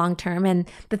myself long term, and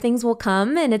the things will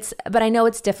come. But I know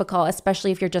it's difficult,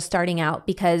 especially if you're just starting out,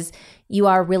 because you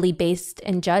are really based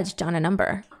and judged on a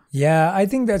number. Yeah, I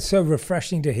think that's so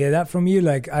refreshing to hear that from you.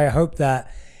 Like, I hope that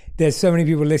there's so many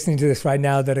people listening to this right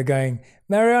now that are going,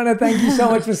 Marianna, thank you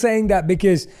so much for saying that,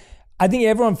 because I think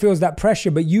everyone feels that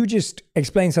pressure, but you just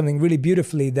explained something really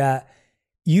beautifully, that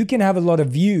you can have a lot of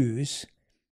views,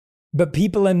 but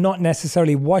people are not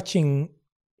necessarily watching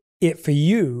it for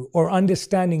you or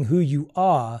understanding who you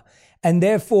are. And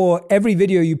therefore, every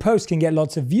video you post can get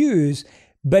lots of views,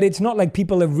 but it's not like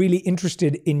people are really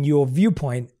interested in your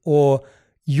viewpoint or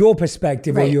your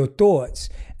perspective or your thoughts.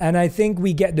 And I think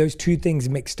we get those two things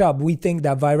mixed up. We think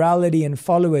that virality and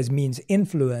followers means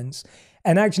influence.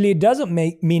 And actually, it doesn't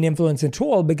mean influence at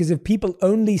all, because if people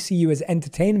only see you as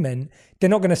entertainment, they're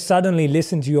not going to suddenly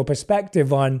listen to your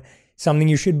perspective on something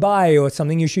you should buy or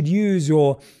something you should use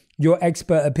or your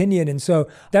expert opinion. And so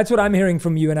that's what I'm hearing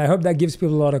from you. And I hope that gives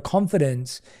people a lot of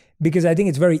confidence, because I think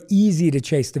it's very easy to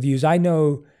chase the views. I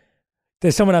know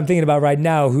there's someone I'm thinking about right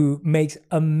now who makes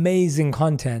amazing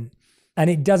content and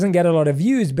it doesn't get a lot of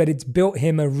views, but it's built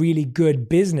him a really good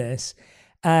business.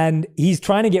 And he's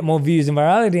trying to get more views and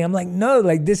virality. I'm like, no,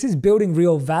 like this is building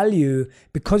real value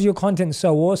because your content's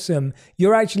so awesome.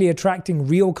 You're actually attracting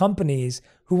real companies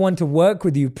who want to work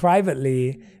with you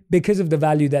privately because of the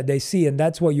value that they see. And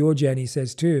that's what your journey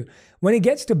says too. When it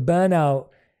gets to burnout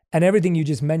and everything you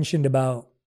just mentioned about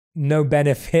no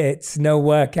benefits, no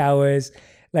work hours,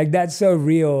 like that's so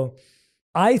real.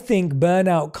 I think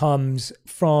burnout comes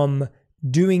from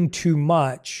doing too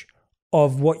much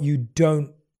of what you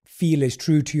don't feel is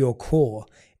true to your core.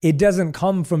 It doesn't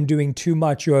come from doing too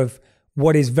much of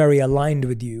what is very aligned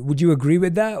with you. Would you agree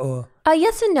with that? Or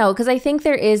yes and no, because I think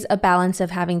there is a balance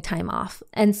of having time off.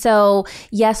 And so,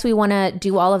 yes, we want to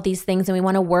do all of these things and we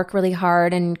want to work really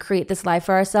hard and create this life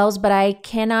for ourselves, but I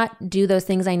cannot do those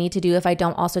things I need to do if I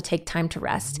don't also take time to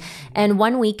rest. And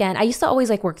one weekend, I used to always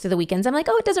like work through the weekends. I'm like,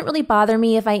 oh, it doesn't really bother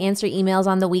me if I answer emails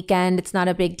on the weekend. It's not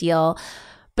a big deal.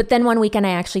 But then one weekend,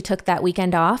 I actually took that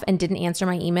weekend off and didn't answer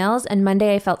my emails. And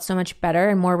Monday, I felt so much better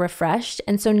and more refreshed.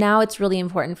 And so now it's really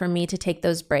important for me to take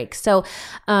those breaks. So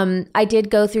I did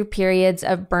go through periods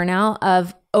of burnout,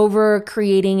 of over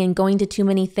creating and going to too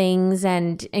many things.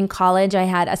 And in college, I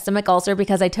had a stomach ulcer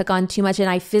because I took on too much and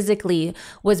I physically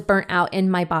was burnt out in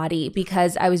my body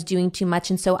because I was doing too much.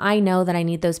 And so I know that I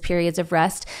need those periods of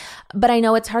rest. But I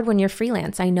know it's hard when you're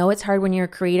freelance. I know it's hard when you're a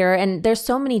creator. And there's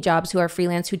so many jobs who are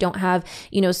freelance who don't have,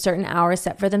 certain hours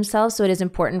set for themselves. So it is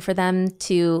important for them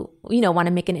to, want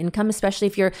to make an income, especially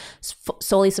if you're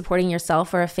solely supporting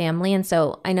yourself or a family. And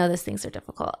so I know those things are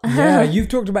difficult. Yeah, you've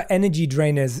talked about energy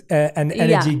drainers and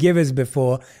energy givers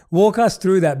before. Walk us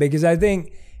through that, because I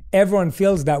think everyone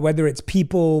feels that, whether it's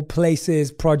people,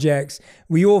 places, projects.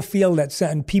 We all feel that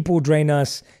certain people drain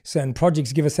us, certain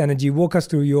projects give us energy. Walk us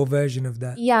through your version of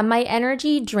that. Yeah, my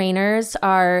energy drainers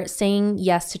are saying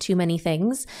yes to too many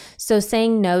things. So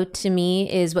saying no to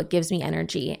me is what gives me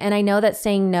energy. And I know that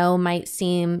saying no might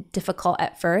seem difficult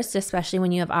at first, especially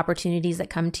when you have opportunities that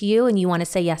come to you and you want to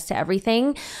say yes to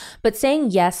everything. But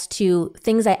saying yes to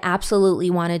things I absolutely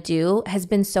want to do has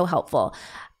been so helpful.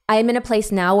 I'm in a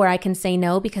place now where I can say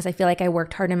no because I feel like I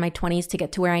worked hard in my 20s to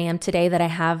get to where I am today, that I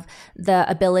have the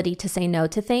ability to say no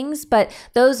to things. But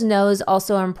those no's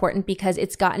also are important because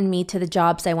it's gotten me to the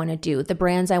jobs I want to do, the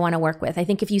brands I want to work with. I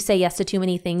think if you say yes to too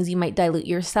many things, you might dilute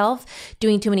yourself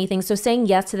doing too many things. So saying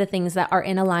yes to the things that are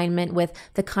in alignment with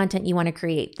the content you want to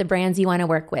create, the brands you want to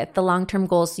work with, the long-term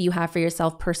goals you have for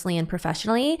yourself personally and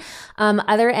professionally.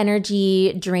 Other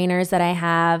energy drainers that I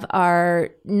have are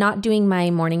not doing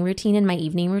my morning routine and my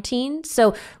evening routine.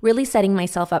 So really setting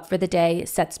myself up for the day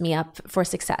sets me up for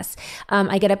success.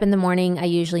 I get up in the morning, I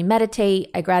usually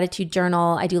meditate, I gratitude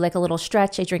journal, I do like a little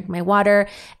stretch, I drink my water,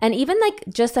 and even like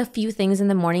just a few things in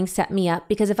the morning set me up,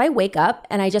 because if I wake up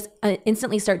and I just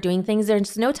instantly start doing things,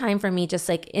 there's no time for me just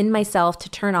like in myself to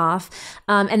turn off.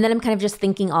 And then I'm kind of just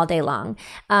thinking all day long.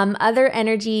 Other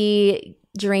energy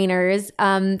drainers,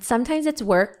 sometimes it's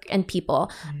work and people.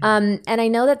 And I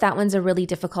know that that one's a really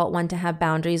difficult one to have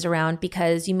boundaries around,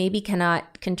 because you maybe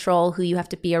cannot control who you have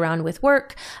to be around with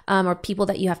work, or people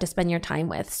that you have to spend your time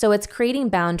with. So it's creating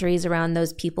boundaries around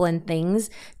those people and things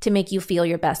to make you feel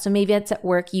your best. So maybe it's at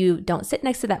work, you don't sit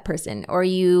next to that person, or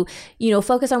you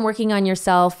focus on working on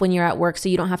yourself when you're at work so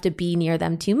you don't have to be near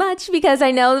them too much, because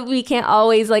I know we can't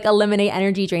always like eliminate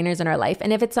energy drainers in our life.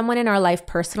 And if it's someone in our life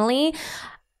personally,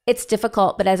 it's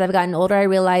difficult, but as I've gotten older, I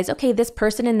realize, okay, this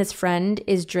person and this friend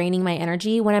is draining my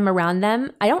energy. When I'm around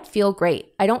them, I don't feel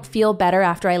great. I don't feel better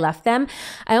after I left them.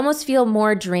 I almost feel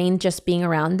more drained just being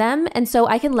around them. And so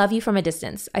I can love you from a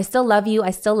distance. I still love you. I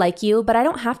still like you, but I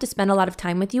don't have to spend a lot of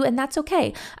time with you, and that's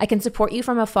okay. I can support you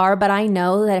from afar, but I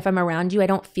know that if I'm around you, I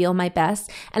don't feel my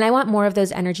best. And I want more of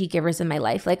those energy givers in my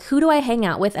life. Like, who do I hang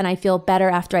out with and I feel better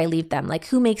after I leave them? Like,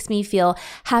 who makes me feel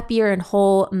happier and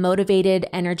whole, motivated,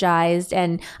 energized?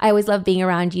 And I always love being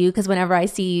around you, because whenever I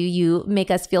see you, you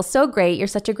make us feel so great. You're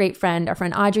such a great friend. Our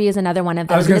friend Audrey is another one of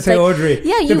them. I was going to say like, Audrey.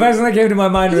 Yeah, the person that came to my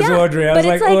mind was Audrey. I was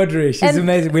like, Audrey, she's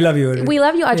amazing. We love you, Audrey. We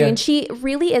love you, Audrey. Yeah. And she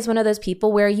really is one of those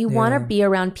people where you want to be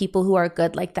around people who are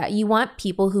good like that. You want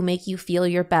people who make you feel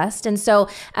your best. And so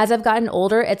as I've gotten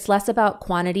older, it's less about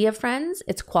quantity of friends,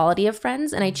 it's quality of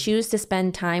friends. And I choose to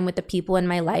spend time with the people in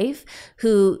my life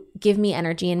who give me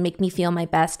energy and make me feel my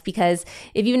best. Because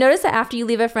if you notice that after you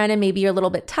leave a friend and maybe you're a little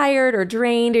bit tired or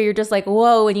drained, or you're just like,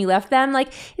 whoa, when you left them,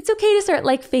 like, it's okay to start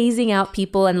like phasing out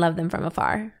people and love them from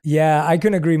afar. Yeah, I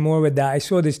couldn't agree more with that. I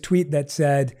saw this tweet that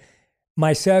said,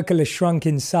 my circle has shrunk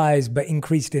in size, but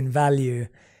increased in value.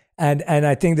 And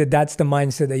I think that that's the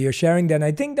mindset that you're sharing. Then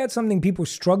I think that's something people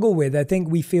struggle with. I think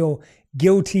we feel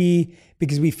guilty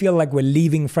because we feel like we're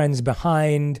leaving friends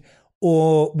behind,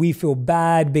 or we feel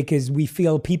bad because we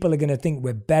feel people are going to think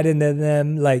we're better than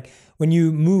them. Like, when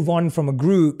you move on from a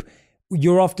group,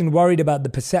 you're often worried about the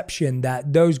perception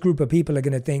that those group of people are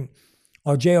going to think,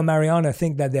 oh, Jay or Marianna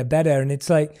think that they're better. And it's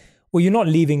like, well, you're not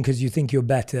leaving because you think you're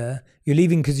better. You're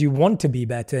leaving because you want to be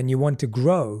better and you want to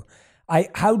grow.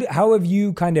 How have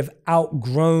you kind of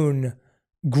outgrown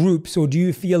groups, or do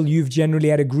you feel you've generally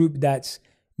had a group that's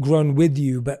grown with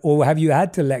you, or have you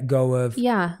had to let go of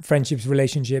friendships,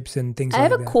 relationships, and things like that? I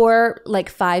have a core like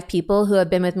 5 people who have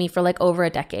been with me for like over a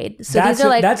decade. So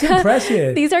that's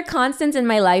impressive. These are constants in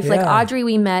my life. Yeah. Like Audrey,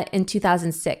 we met in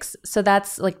 2006. So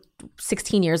that's like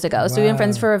 16 years ago. So we've been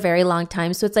friends for a very long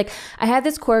time. So it's like, I have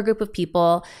this core group of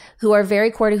people who are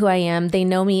very core to who I am. They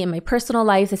know me in my personal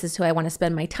life. This is who I want to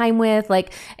spend my time with.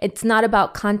 Like, it's not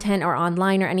about content or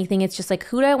online or anything. It's just like,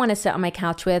 who do I want to sit on my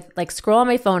couch with, like scroll on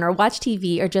my phone or watch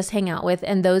TV or just hang out with?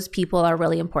 And those people are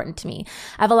really important to me.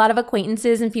 I have a lot of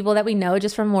acquaintances and people that we know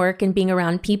just from work and being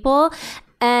around people.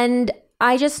 And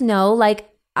I just know, like,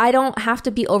 I don't have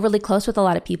to be overly close with a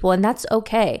lot of people, and that's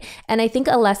okay. And I think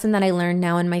a lesson that I learned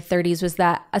now in my 30s was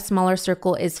that a smaller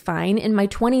circle is fine. In my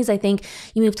 20s, I think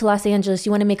you move to Los Angeles, you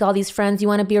want to make all these friends, you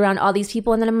want to be around all these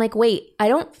people. And then I'm like, wait, I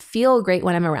don't feel great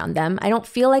when I'm around them. I don't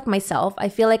feel like myself. I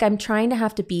feel like I'm trying to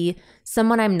have to be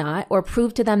someone I'm not, or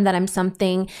prove to them that I'm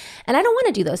something. And I don't want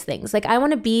to do those things. Like, I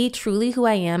want to be truly who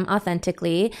I am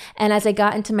authentically. And as I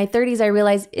got into my 30s, I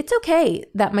realized it's okay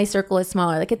that my circle is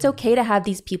smaller. Like, it's okay to have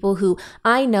these people who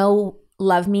I know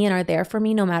love me and are there for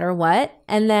me no matter what.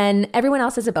 And then everyone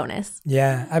else is a bonus.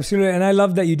 Yeah, absolutely. And I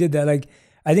love that you did that. Like,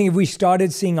 I think if we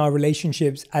started seeing our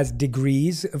relationships as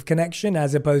degrees of connection,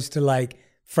 as opposed to like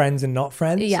friends and not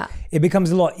friends. Yeah. It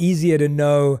becomes a lot easier to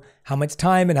know how much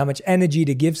time and how much energy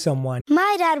to give someone.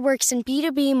 My dad works in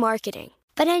B2B marketing,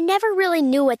 but I never really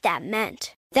knew what that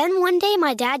meant. Then one day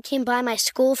my dad came by my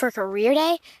school for career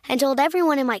day and told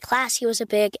everyone in my class he was a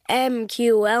big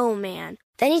MQL man.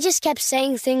 Then he just kept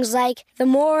saying things like, the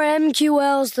more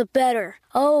MQLs, the better,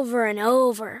 over and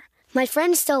over. My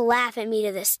friends still laugh at me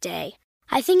to this day.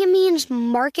 I think it means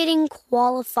marketing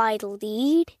qualified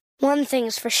lead. One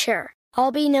thing's for sure.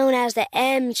 I'll be known as the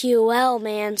MQL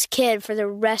man's kid for the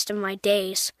rest of my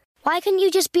days. Why couldn't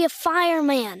you just be a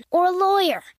fireman or a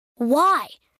lawyer? Why?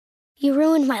 You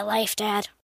ruined my life, Dad.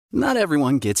 Not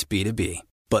everyone gets B2B,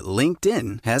 but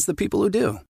LinkedIn has the people who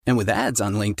do. And with ads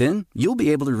on LinkedIn, you'll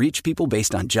be able to reach people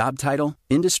based on job title,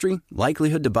 industry,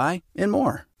 likelihood to buy, and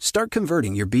more. Start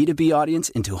converting your B2B audience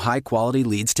into high-quality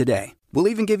leads today. We'll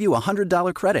even give you a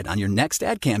 $100 credit on your next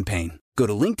ad campaign. Go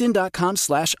to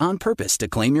linkedin.com/onpurpose to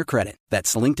claim your credit.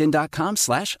 That's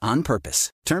linkedin.com/onpurpose.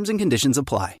 Terms and conditions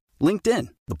apply. LinkedIn,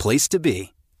 the place to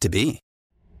be, to be.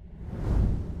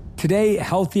 Today,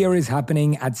 healthier is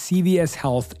happening at CVS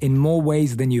Health in more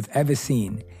ways than you've ever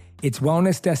seen. It's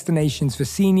wellness destinations for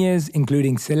seniors,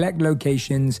 including select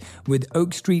locations with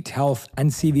Oak Street Health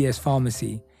and CVS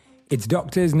Pharmacy. It's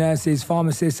doctors, nurses,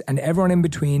 pharmacists, and everyone in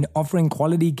between offering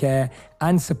quality care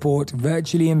and support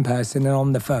virtually, in person, and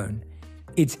on the phone.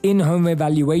 It's in-home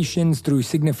evaluations through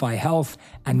Signify Health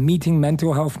and meeting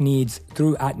mental health needs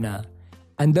through Aetna.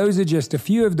 And those are just a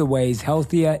few of the ways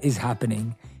healthier is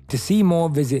happening. To see more,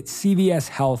 visit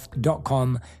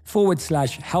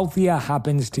cvshealth.com/healthier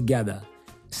happens together.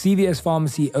 CVS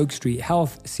Pharmacy, Oak Street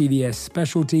Health, CVS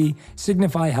Specialty,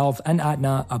 Signify Health, and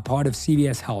Aetna are part of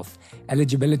CVS Health.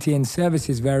 Eligibility and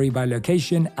services vary by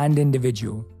location and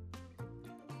individual.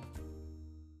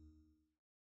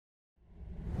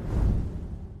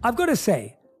 I've got to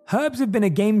say, herbs have been a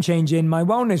game changer in my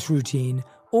wellness routine,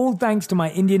 all thanks to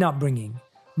my Indian upbringing.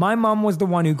 My mum was the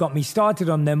one who got me started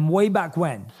on them way back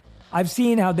when. I've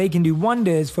seen how they can do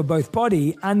wonders for both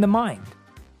body and the mind.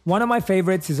 One of my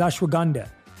favorites is ashwagandha,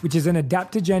 which is an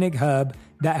adaptogenic herb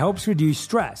that helps reduce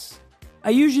stress. I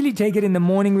usually take it in the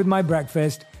morning with my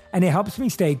breakfast, and it helps me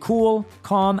stay cool,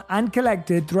 calm, and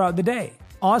collected throughout the day.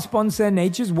 Our sponsor,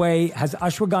 Nature's Way, has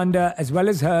ashwagandha as well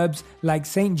as herbs like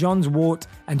St. John's wort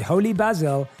and holy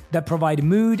basil that provide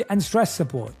mood and stress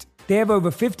support. They have over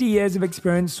 50 years of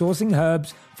experience sourcing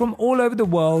herbs from all over the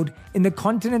world in the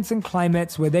continents and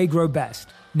climates where they grow best.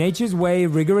 Nature's Way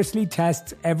rigorously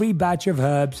tests every batch of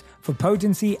herbs for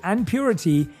potency and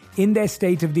purity in their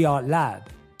state-of-the-art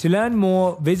lab. To learn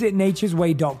more, visit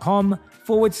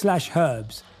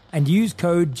naturesway.com/herbs and use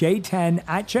code J10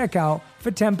 at checkout for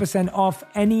 10% off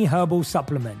any herbal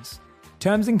supplements.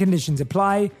 Terms and conditions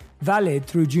apply, valid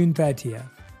through June 30th.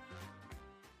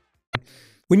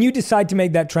 When you decide to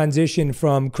make that transition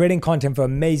from creating content for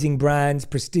amazing brands,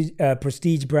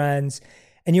 prestige brands,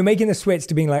 and you're making the switch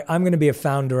to being like, I'm going to be a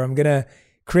founder, I'm going to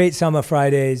create Summer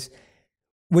Fridays.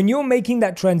 When you're making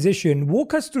that transition,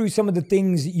 walk us through some of the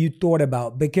things you thought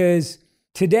about, because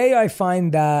today I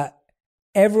find that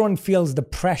everyone feels the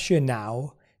pressure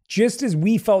now, just as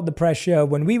we felt the pressure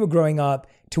when we were growing up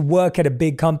to work at a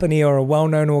big company or a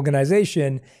well-known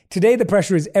organization. Today, the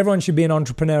pressure is everyone should be an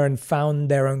entrepreneur and found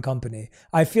their own company.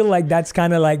 I feel like that's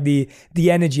kind of like the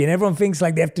energy, and everyone thinks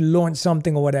like they have to launch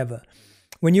something or whatever.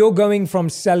 When you're going from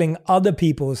selling other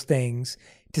people's things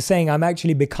to saying, I'm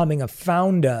actually becoming a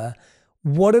founder,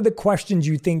 what are the questions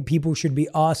you think people should be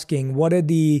asking? What are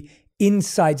the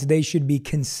insights they should be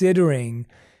considering?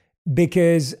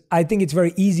 Because I think it's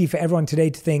very easy for everyone today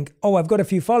to think, oh, I've got a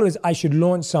few followers, I should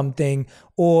launch something,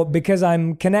 or because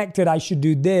I'm connected, I should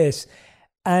do this.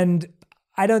 And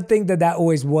I don't think that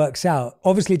always works out.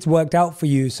 Obviously, it's worked out for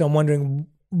you. So I'm wondering,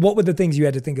 what were the things you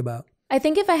had to think about? I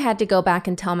think if I had to go back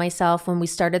and tell myself when we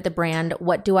started the brand,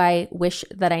 what do I wish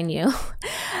that I knew?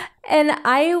 And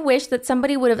I wish that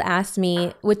somebody would have asked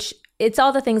me, which it's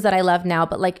all the things that I love now,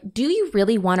 but like, do you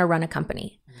really want to run a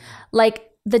company? Like,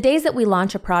 the days that we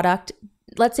launch a product,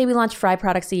 let's say we launch 5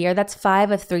 products a year, that's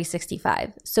 5 of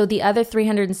 365. So the other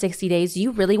 360 days, do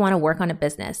you really want to work on a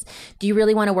business? Do you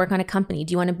really want to work on a company?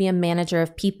 Do you want to be a manager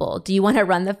of people? Do you want to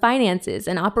run the finances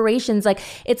and operations? Like,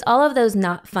 it's all of those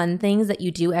not fun things that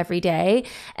you do every day.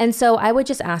 And so I would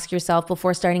just ask yourself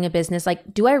before starting a business,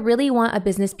 like, do I really want a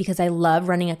business because I love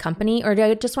running a company? Or do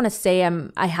I just want to say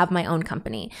I have my own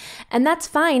company? And that's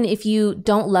fine if you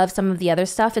don't love some of the other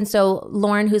stuff. And so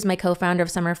Lauren, who's my co-founder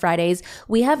of Summer Fridays,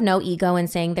 we have no ego and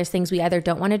saying there's things we either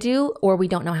don't want to do or we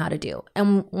don't know how to do.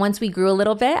 And once we grew a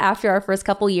little bit after our first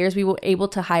couple years, we were able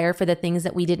to hire for the things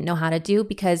that we didn't know how to do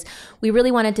because we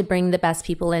really wanted to bring the best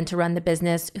people in to run the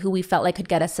business who we felt like could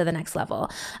get us to the next level.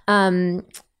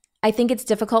 I think it's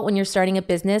difficult when you're starting a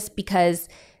business because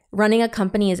running a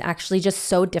company is actually just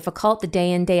so difficult the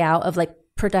day in, day out of like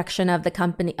production of the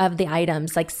company, of the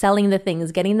items, like selling the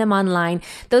things, getting them online.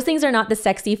 Those things are not the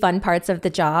sexy, fun parts of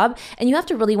the job. And you have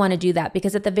to really want to do that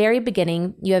because at the very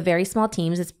beginning, you have very small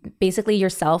teams. It's basically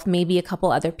yourself, maybe a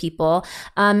couple other people.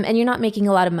 And you're not making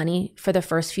a lot of money for the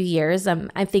first few years.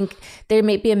 I think there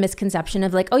may be a misconception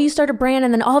of like, oh, you start a brand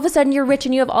and then all of a sudden you're rich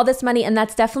and you have all this money. And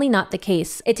that's definitely not the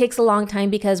case. It takes a long time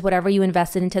because whatever you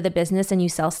invested into the business and you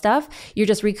sell stuff, you're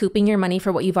just recouping your money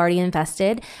for what you've already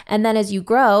invested. And then as you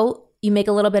grow, you make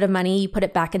a little bit of money, you put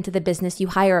it back into the business, you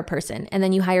hire a person, and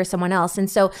then you hire someone else. And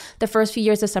so the first few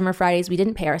years of Summer Fridays, we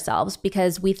didn't pay ourselves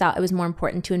because we thought it was more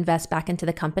important to invest back into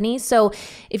the company. So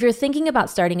if you're thinking about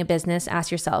starting a business,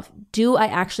 ask yourself, do I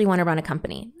actually want to run a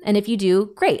company? And if you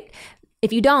do, great.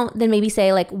 If you don't, then maybe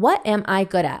say like, what am I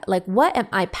good at? Like, what am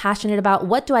I passionate about?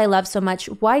 What do I love so much?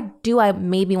 Why do I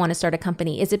maybe want to start a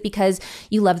company? Is it because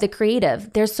you love the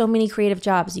creative? There's so many creative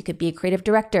jobs. You could be a creative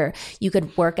director. You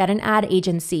could work at an ad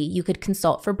agency. You could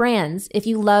consult for brands. If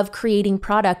you love creating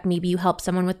product, maybe you help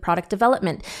someone with product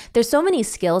development. There's so many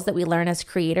skills that we learn as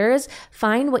creators.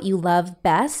 Find what you love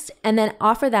best and then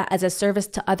offer that as a service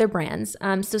to other brands.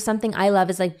 So something I love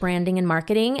is like branding and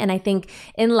marketing. And I think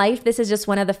in life, this is just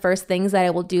one of the first things that I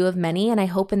will do of many. And I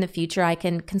hope in the future I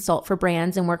can consult for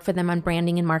brands and work for them on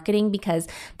branding and marketing because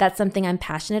that's something I'm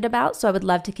passionate about. So I would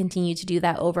love to continue to do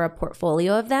that over a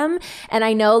portfolio of them. And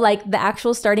I know like the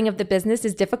actual starting of the business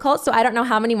is difficult. So I don't know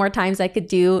how many more times I could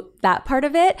do that part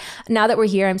of it. Now that we're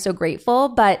here, I'm so grateful.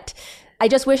 But I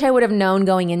just wish I would have known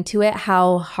going into it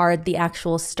how hard the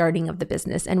actual starting of the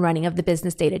business and running of the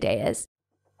business day to day is.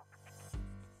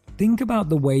 Think about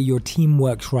the way your team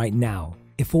works right now.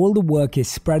 If all the work is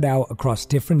spread out across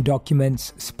different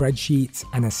documents, spreadsheets,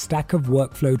 and a stack of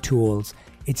workflow tools,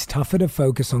 it's tougher to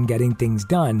focus on getting things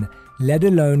done, let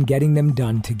alone getting them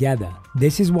done together.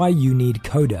 This is why you need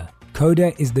Coda.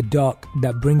 Coda is the doc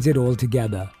that brings it all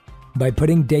together. By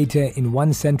putting data in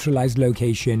one centralized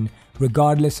location,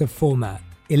 regardless of format,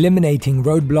 eliminating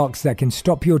roadblocks that can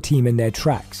stop your team in their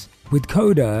tracks. With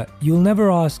Coda, you'll never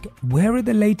ask, where are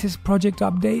the latest project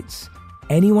updates?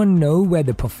 Anyone know where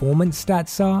the performance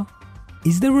stats are?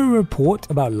 Is there a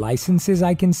report about licenses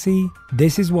I can see?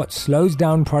 This is what slows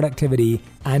down productivity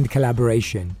and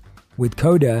collaboration. With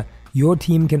Coda, your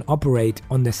team can operate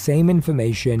on the same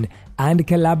information and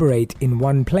collaborate in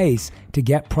one place to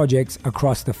get projects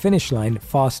across the finish line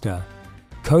faster.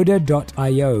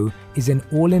 Coda.io is an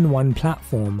all-in-one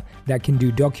platform that can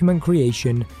do document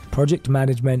creation, project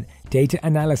management, data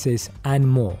analysis, and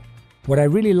more. What I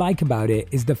really like about it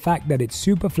is the fact that it's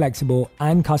super flexible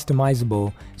and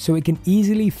customizable, so it can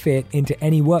easily fit into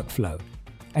any workflow.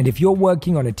 And if you're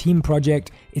working on a team project,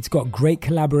 it's got great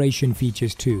collaboration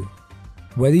features too.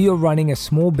 Whether you're running a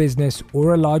small business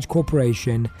or a large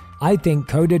corporation, I think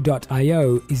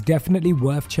Coda.io is definitely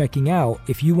worth checking out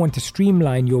if you want to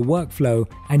streamline your workflow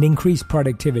and increase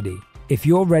productivity. If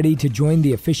you're ready to join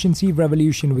the efficiency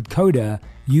revolution with Coda,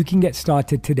 you can get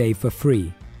started today for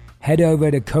free. Head over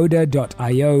to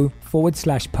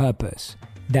coda.io/purpose.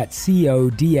 That's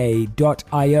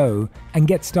CODA.io and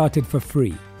get started for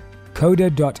free.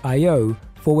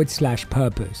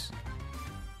 Coda.io/purpose.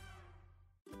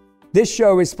 This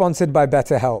show is sponsored by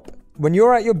BetterHelp. When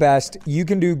you're at your best, you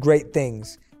can do great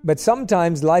things. But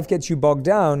sometimes life gets you bogged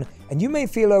down and you may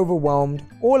feel overwhelmed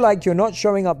or like you're not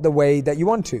showing up the way that you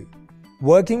want to.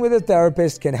 Working with a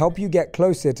therapist can help you get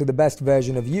closer to the best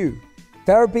version of you.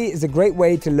 Therapy is a great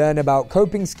way to learn about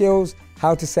coping skills,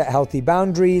 how to set healthy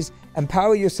boundaries,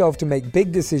 empower yourself to make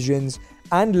big decisions,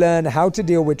 and learn how to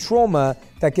deal with trauma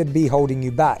that could be holding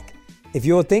you back. If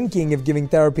you're thinking of giving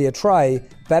therapy a try,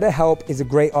 BetterHelp is a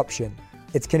great option.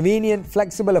 It's convenient,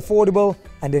 flexible, affordable,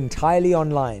 and entirely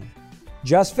online.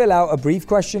 Just fill out a brief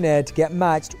questionnaire to get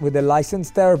matched with a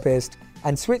licensed therapist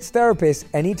and switch therapists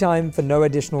anytime for no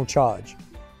additional charge.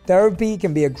 Therapy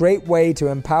can be a great way to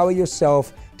empower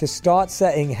yourself to start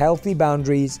setting healthy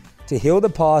boundaries, to heal the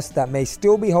past that may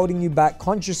still be holding you back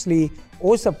consciously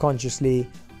or subconsciously,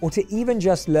 or to even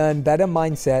just learn better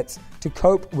mindsets to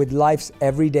cope with life's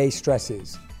everyday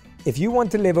stresses. If you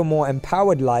want to live a more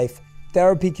empowered life,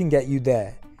 therapy can get you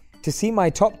there. To see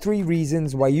my top 3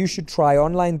 reasons why you should try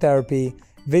online therapy,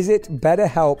 visit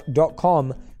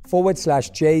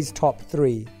betterhelp.com/J's top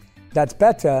 3. That's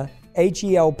better,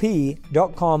 HELP.com/J's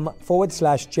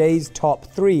top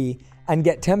 3. and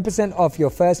get 10% off your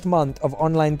first month of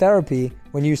online therapy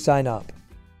when you sign up.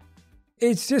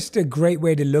 It's just a great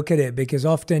way to look at it, because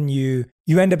often you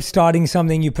end up starting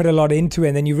something, you put a lot into it,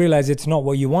 and then you realize it's not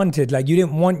what you wanted. Like, you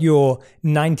didn't want your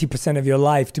 90% of your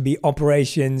life to be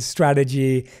operations,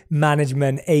 strategy,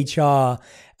 management, HR.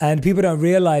 And people don't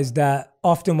realize that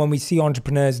often when we see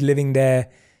entrepreneurs living their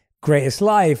greatest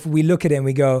life, we look at it and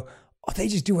we go, oh, they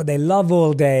just do what they love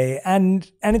all day.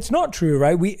 And it's not true,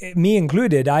 right? Me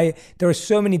included. There are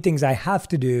so many things I have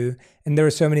to do, and there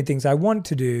are so many things I want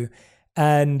to do.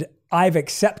 And I've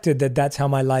accepted that that's how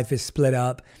my life is split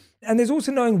up. And there's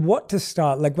also knowing what to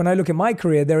start. Like, when I look at my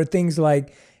career, there are things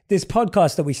like this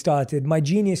podcast that we started, my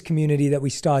Genius community that we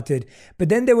started. But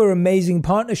then there were amazing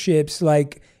partnerships,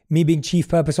 like me being Chief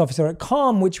Purpose Officer at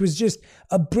Calm, which was just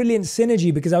a brilliant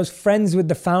synergy because I was friends with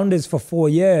the founders for 4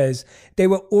 years. They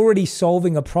were already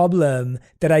solving a problem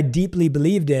that I deeply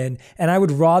believed in. And I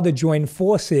would rather join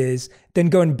forces than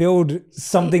go and build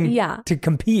something to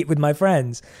compete with my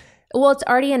friends. Well, it's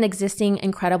already an existing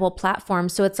incredible platform.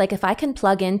 So it's like, if I can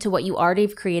plug into what you already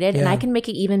have created and I can make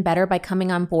it even better by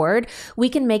coming on board, we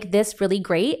can make this really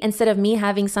great instead of me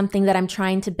having something that I'm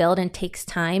trying to build and takes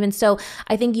time. And so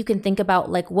I think you can think about,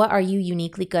 like, what are you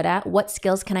uniquely good at? What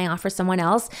skills can I offer someone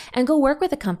else? And go work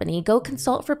with a company, go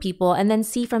consult for people, and then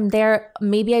see from there,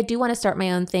 maybe I do want to start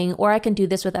my own thing, or I can do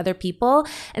this with other people.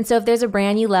 And so if there's a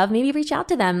brand you love, maybe reach out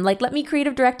to them. Like, let me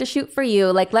creative direct a shoot for you.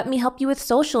 Like, let me help you with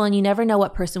social. And you never know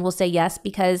what person will say yes,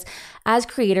 because as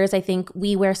creators, I think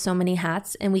we wear so many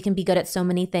hats and we can be good at so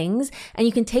many things. And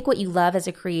you can take what you love as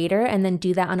a creator and then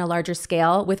do that on a larger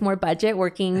scale with more budget,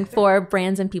 working for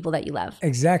brands and people that you love.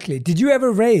 Exactly. Did you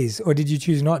ever raise, or did you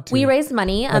choose not to? We raised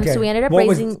money. So we ended up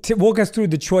raising. Walk us through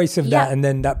the choice of that and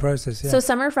then that process. Yeah. So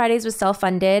Summer Fridays was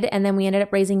self-funded, and then we ended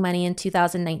up raising money in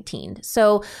 2019.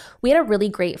 So we had a really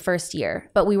great first year,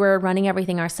 but we were running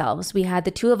everything ourselves. We had the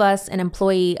two of us, an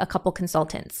employee, a couple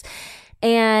consultants.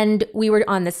 And we were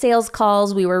on the sales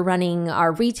calls, we were running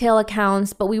our retail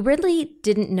accounts, but we really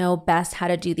didn't know best how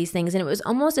to do these things. And it was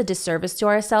almost a disservice to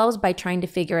ourselves by trying to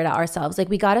figure it out ourselves. Like,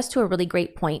 we got us to a really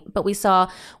great point, but we saw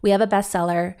we have a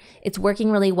bestseller, it's working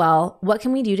really well. What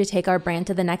can we do to take our brand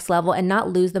to the next level and not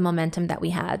lose the momentum that we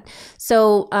had?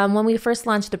 So when we first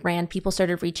launched the brand, people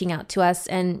started reaching out to us,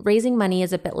 and raising money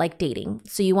is a bit like dating.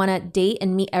 So you want to date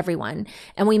and meet everyone.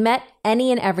 And we met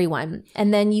any and everyone.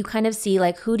 And then you kind of see,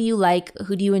 like, who do you like?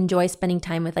 Who do you enjoy spending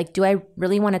time with? Like, do I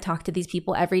really want to talk to these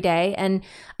people every day? And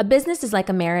a business is like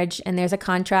a marriage, and there's a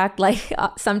contract, like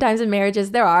sometimes in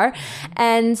marriages there are.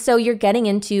 And so you're getting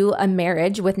into a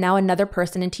marriage with now another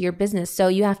person into your business. So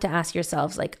you have to ask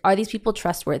yourselves, like, are these people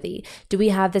trustworthy? Do we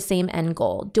have the same end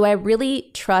goal? Do I really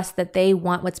trust that they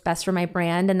want what's best for my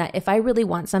brand? And that if I really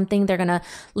want something, they're going to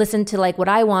listen to like what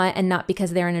I want, and not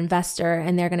because they're an investor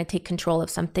and they're going to take control of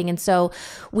something. And so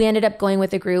we ended up going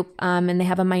with a group, and they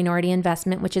have a minority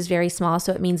investment, which is very small.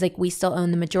 So it means like we still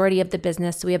own the majority of the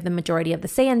business. So we have the majority of the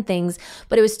say in things,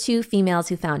 but it was two females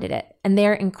who founded it, and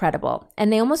they're incredible.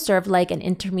 And they almost served like an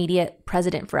intermediate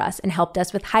president for us and helped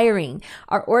us with hiring,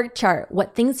 our org chart,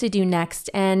 what things to do next.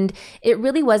 And it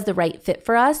really was the right fit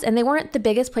for us. And they weren't the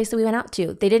biggest place that we went out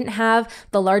to. They didn't have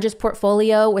the largest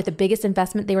portfolio or the biggest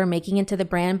investment they were making into the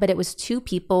brand, but it was two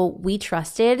people we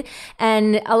trusted.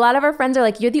 And a lot of our friends are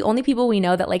like, you're the only people we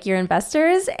know that like you're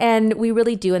investors. And we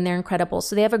really do. And they're incredible.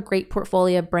 So they have a great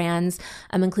portfolio of brands,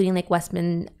 including like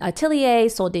Westman Atelier,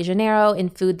 Sol de Janeiro. In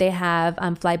food, they have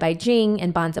Fly by Jing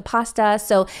and Banza Pasta.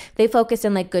 So they focus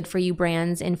in like good for you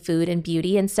brands in food and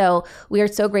beauty. And so we are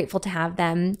so grateful to have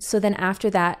them. So then after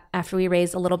that, after we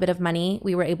raised a little bit of money,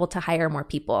 we were able to hire more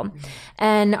people.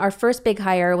 And our first big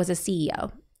hire was a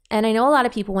CEO. And I know a lot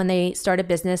of people, when they start a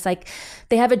business, like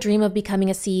they have a dream of becoming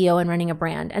a CEO and running a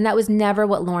brand. And that was never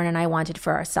what Lauren and I wanted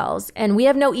for ourselves. And we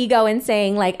have no ego in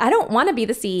saying like, I don't want to be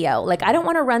the CEO. Like, I don't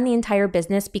want to run the entire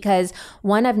business because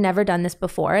one, I've never done this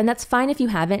before. And that's fine if you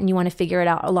haven't and you want to figure it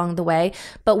out along the way.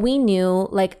 But we knew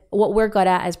like what we're good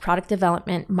at is product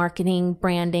development, marketing,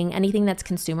 branding, anything that's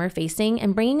consumer facing,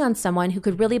 and bringing on someone who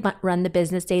could really run the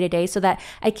business day to day so that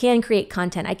I can create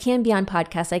content. I can be on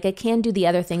podcasts. Like I can do the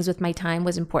other things with my time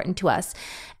was important to us,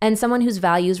 and someone whose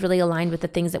values really aligned with the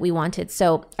things that we wanted.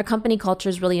 So our company culture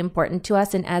is really important to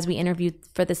us. And as we interviewed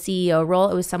for the CEO role,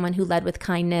 it was someone who led with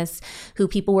kindness, who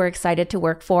people were excited to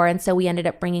work for. And so we ended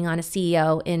up bringing on a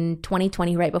CEO in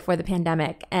 2020, right before the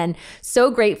pandemic, and so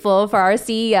grateful for our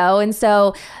CEO. And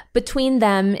so between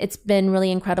them, it's been really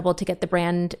incredible to get the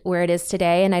brand where it is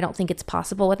today. And I don't think it's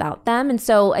possible without them. And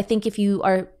so I think if you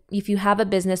are if you have a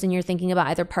business and you're thinking about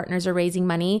either partners or raising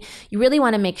money, you really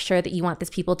want to make sure that you want these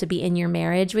people to be in your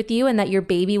marriage with you and that your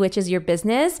baby, which is your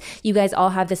business, you guys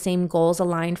all have the same goals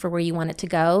aligned for where you want it to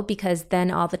go, because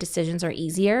then all the decisions are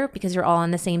easier because you're all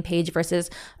on the same page versus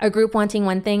a group wanting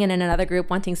one thing and then another group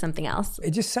wanting something else.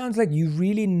 It just sounds like you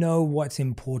really know what's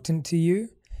important to you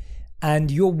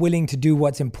and you're willing to do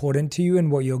what's important to you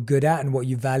and what you're good at and what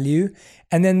you value.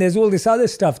 And then there's all this other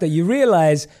stuff that you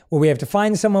realize, well, we have to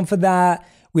find someone for that.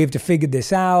 We have to figure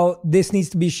this out. This needs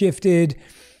to be shifted.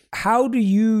 How do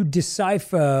you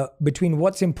decipher between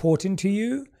what's important to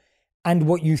you and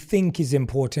what you think is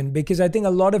important? Because I think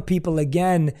a lot of people,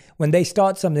 again, when they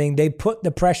start something, they put the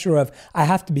pressure of, I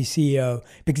have to be CEO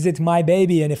because it's my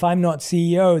baby. And if I'm not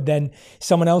CEO, then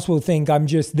someone else will think I'm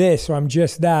just this or I'm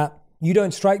just that. You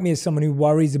don't strike me as someone who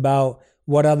worries about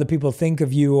what other people think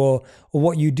of you or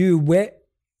what you do.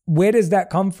 Where does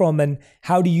that come from, and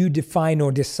how do you define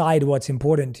or decide what's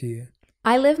important to you?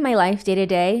 I live my life day to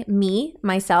day, me,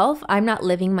 myself. I'm not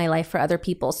living my life for other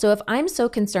people. So if I'm so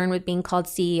concerned with being called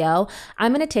CEO,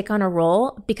 I'm going to take on a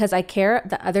role because I care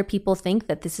that other people think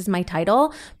that this is my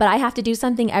title, but I have to do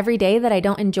something every day that I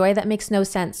don't enjoy. That makes no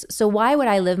sense. So why would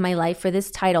I live my life for this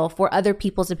title, for other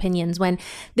people's opinions, when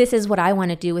this is what I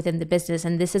want to do within the business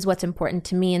and this is what's important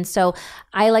to me? And so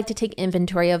I like to take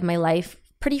inventory of my life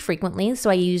pretty frequently. So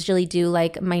I usually do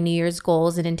like my New Year's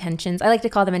goals and intentions. I like to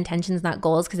call them intentions, not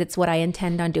goals, because it's what I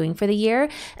intend on doing for the year.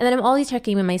 And then I'm always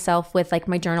checking in myself with like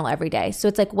my journal every day. So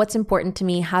it's like, what's important to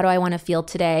me? How do I want to feel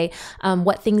today?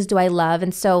 What things do I love?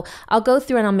 And so I'll go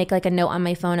through and I'll make like a note on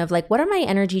my phone of like, what are my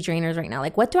energy drainers right now?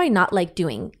 Like, what do I not like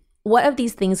doing? What of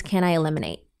these things can I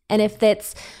eliminate? And if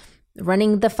that's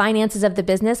running the finances of the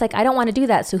business, like I don't want to do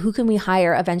that. So who can we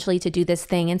hire eventually to do this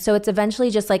thing? And so it's eventually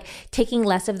just like taking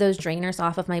less of those drainers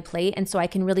off of my plate. And so I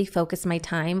can really focus my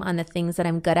time on the things that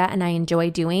I'm good at and I enjoy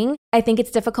doing. I think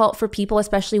it's difficult for people,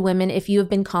 especially women. If you have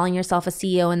been calling yourself a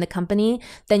CEO in the company,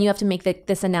 then you have to make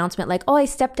this announcement like, oh, I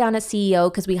stepped down as CEO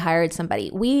because we hired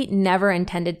somebody. We never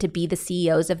intended to be the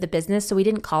CEOs of the business. So we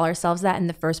didn't call ourselves that in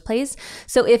the first place.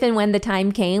 So if and when the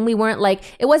time came, we weren't like,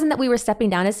 it wasn't that we were stepping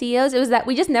down as CEOs. It was that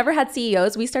we just never had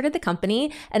CEOs. We started the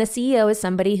company, and a CEO is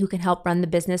somebody who can help run the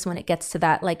business when it gets to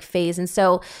that like phase. And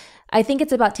so I think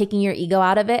it's about taking your ego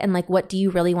out of it and like, what do you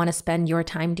really want to spend your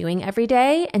time doing every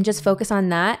day, and just focus on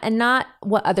that and not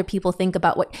what other people think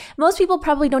about what most people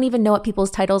probably don't even know what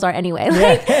people's titles are anyway.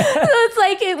 Like, so it's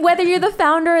like whether you're the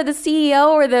founder or the CEO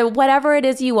or the whatever it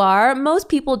is you are, most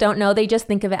people don't know. They just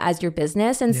think of it as your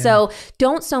business. And so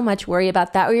don't so much worry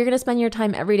about that, or you're going to spend your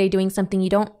time every day doing something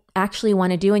you don't actually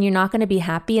want to do, and you're not going to be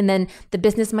happy. And then the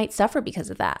business might suffer because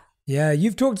of that. Yeah.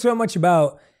 You've talked so much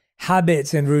about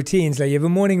habits and routines. Like you have a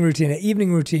morning routine, an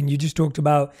evening routine. You just talked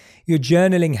about your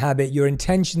journaling habit, your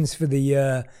intentions for the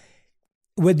year.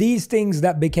 Were these things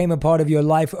that became a part of your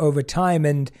life over time?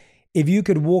 And if you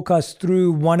could walk us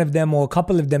through one of them or a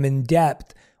couple of them in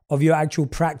depth of your actual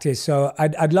practice. So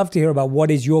I'd love to hear about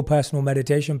what is your personal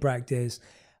meditation practice.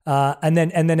 And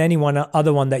then any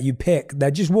other one that you pick,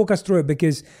 that just walk us through it,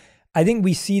 because I think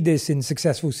we see this in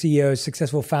successful CEOs,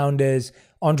 successful founders,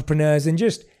 entrepreneurs, and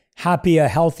just happier,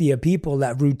 healthier people,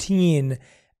 that routine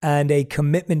and a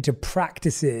commitment to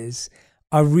practices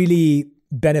are really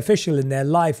beneficial in their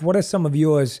life. What are some of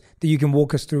yours that you can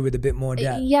walk us through with a bit more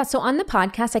depth? Yeah. So on the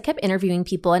podcast, I kept interviewing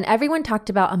people and everyone talked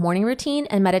about a morning routine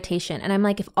and meditation. And I'm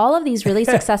like, if all of these really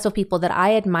successful people that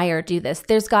I admire do this,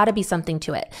 there's got to be something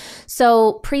to it.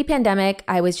 So pre-pandemic,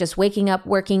 I was just waking up,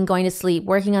 working, going to sleep,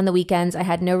 working on the weekends. I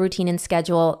had no routine and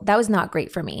schedule. That was not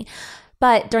great for me.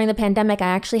 But during the pandemic, I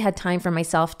actually had time for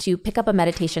myself to pick up a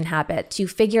meditation habit, to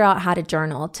figure out how to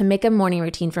journal, to make a morning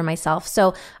routine for myself.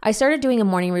 So I started doing a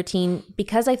morning routine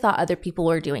because I thought other people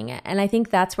were doing it. And I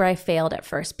think that's where I failed at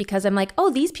first, because I'm like,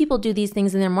 oh, these people do these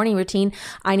things in their morning routine.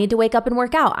 I need to wake up and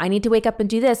work out. I need to wake up and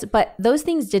do this. But those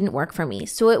things didn't work for me.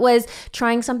 So it was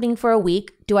trying something for a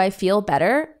week. Do I feel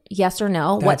better? Yes or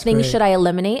no? That's what things great. should I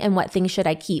eliminate and what things should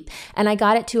I keep? And I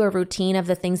got it to a routine of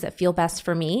the things that feel best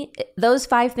for me. Those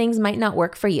 5 things might not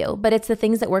work for you, but it's the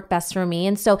things that work best for me.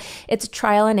 And so it's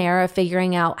trial and error of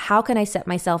figuring out, how can I set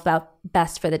myself up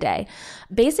best for the day?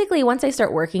 Basically, once I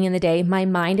start working in the day, my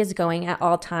mind is going at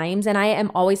all times, and I am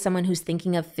always someone who's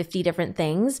thinking of 50 different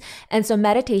things. And so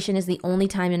meditation is the only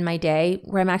time in my day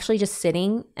where I'm actually just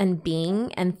sitting and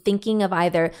being and thinking of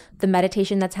either the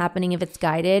meditation that's happening if it's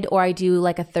guided, or I do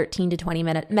like a 13 to 20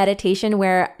 minute meditation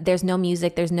where there's no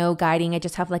music, there's no guiding. I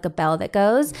just have like a bell that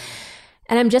goes.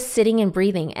 and I'm just sitting and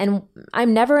breathing, and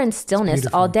I'm never in stillness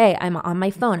all day. I'm on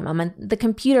my phone, I'm on the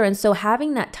computer. And so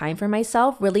having that time for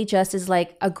myself really just is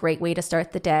like a great way to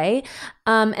start the day.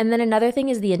 And then another thing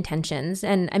is the intentions.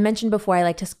 And I mentioned before, I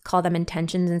like to call them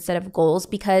intentions instead of goals,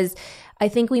 because I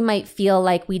think we might feel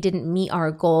like we didn't meet our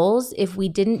goals if we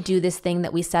didn't do this thing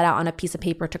that we set out on a piece of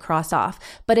paper to cross off.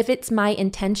 But if it's my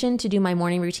intention to do my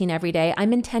morning routine every day,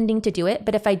 I'm intending to do it.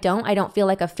 But if I don't feel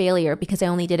like a failure because I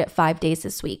only did it 5 days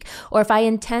this week. Or if I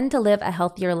intend to live a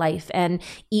healthier life and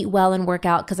eat well and work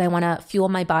out because I want to fuel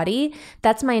my body,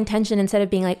 that's my intention, instead of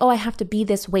being like, oh, I have to be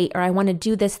this weight, or I want to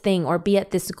do this thing or be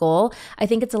at this goal. I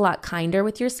think it's a lot kinder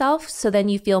with yourself. So then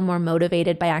you feel more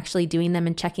motivated by actually doing them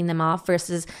and checking them off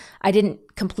versus I didn't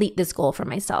complete this goal for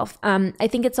myself. I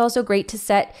think it's also great to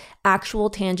set actual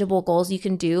tangible goals you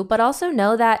can do, but also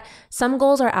know that some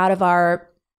goals are out of our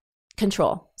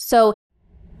control. So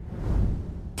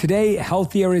today,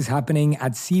 healthier is happening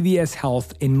at CVS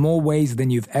Health in more ways than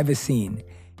you've ever seen.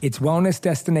 It's wellness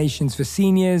destinations for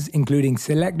seniors, including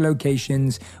select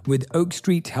locations with Oak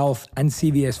Street Health and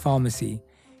CVS Pharmacy.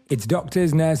 It's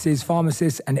doctors, nurses,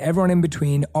 pharmacists, and everyone in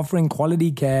between offering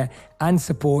quality care and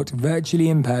support virtually,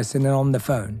 in person, and on the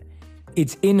phone.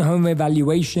 It's in-home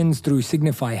evaluations through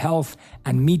Signify Health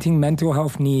and meeting mental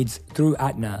health needs through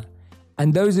Aetna.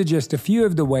 And those are just a few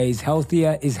of the ways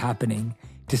healthier is happening.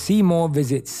 To see more,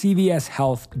 visit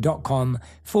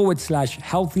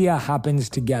cvshealth.com/healthier happens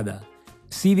together.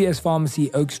 CVS Pharmacy,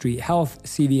 Oak Street Health,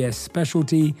 CVS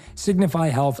Specialty, Signify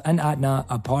Health, and Aetna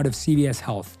are part of CVS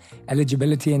Health.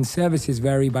 Eligibility and services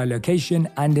vary by location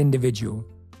and individual.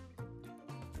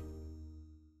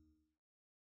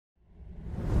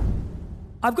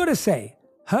 I've got to say,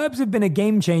 herbs have been a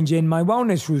game changer in my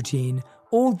wellness routine,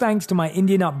 all thanks to my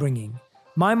Indian upbringing.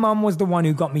 My mum was the one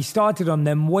who got me started on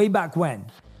them way back when.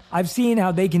 I've seen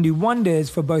how they can do wonders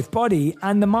for both body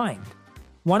and the mind.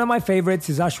 One of my favorites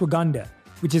is ashwagandha,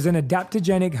 which is an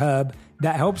adaptogenic herb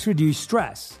that helps reduce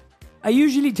stress. I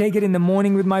usually take it in the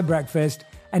morning with my breakfast,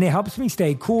 and it helps me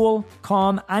stay cool,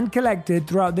 calm, and collected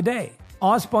throughout the day.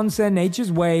 Our sponsor,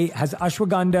 Nature's Way, has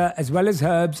ashwagandha as well as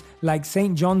herbs like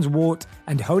St. John's wort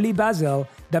and holy basil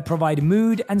that provide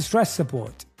mood and stress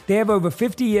support. They have over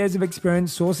 50 years of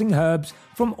experience sourcing herbs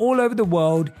from all over the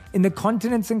world in the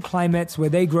continents and climates where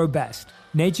they grow best.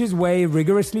 Nature's Way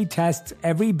rigorously tests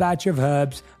every batch of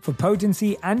herbs for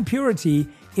potency and purity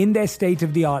in their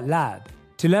state-of-the-art lab.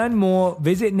 To learn more,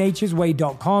 visit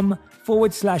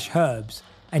naturesway.com/herbs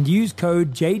and use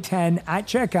code J10 at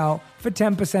checkout for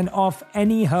 10% off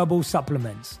any herbal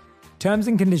supplements. Terms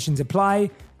and conditions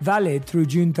apply, valid through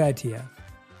June 30th.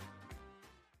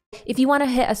 If you want to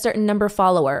hit a certain number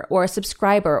follower or a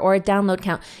subscriber or a download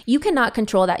count, you cannot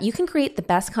control that. You can create the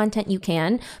best content you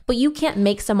can, but you can't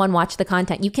make someone watch the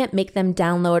content. You can't make them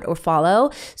download or follow.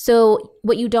 So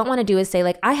what you don't want to do is say,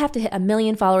 like, I have to hit 1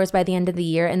 million followers by the end of the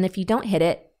year. And if you don't hit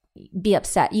it, be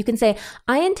upset. You can say,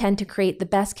 I intend to create the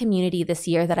best community this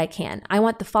year that I can. I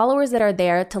want the followers that are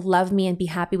there to love me and be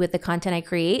happy with the content I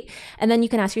create. And then you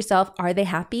can ask yourself, are they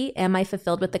happy? Am I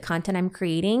fulfilled with the content I'm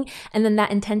creating? And then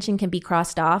that intention can be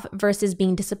crossed off versus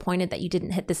being disappointed that you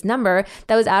didn't hit this number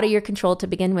that was out of your control to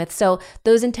begin with. So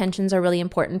those intentions are really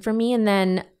important for me. And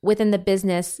then within the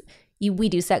business, we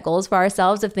do set goals for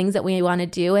ourselves of things that we want to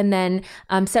do, and then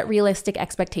set realistic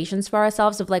expectations for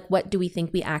ourselves of like, what do we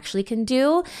think we actually can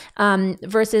do,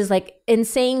 versus like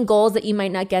insane goals that you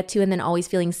might not get to and then always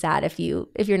feeling sad if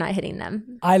you're not hitting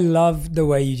them. I love the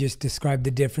way you just described the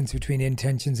difference between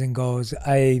intentions and goals.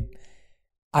 I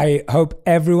hope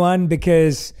everyone,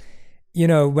 because, you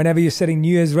know, whenever you're setting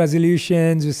New Year's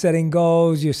resolutions, you're setting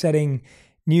goals, you're setting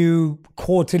new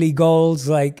quarterly goals,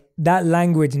 like that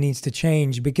language needs to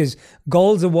change, because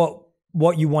goals are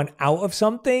what you want out of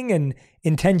something and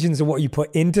intentions are what you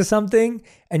put into something,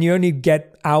 and you only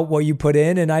get out what you put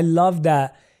in. And I love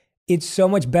that it's so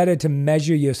much better to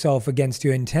measure yourself against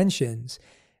your intentions.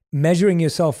 Measuring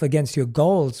yourself against your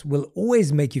goals will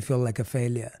always make you feel like a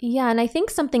failure. Yeah. And I think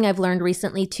something I've learned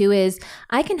recently too is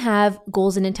I can have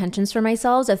goals and intentions for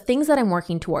myself of things that I'm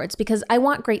working towards, because I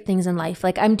want great things in life.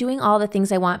 Like I'm doing all the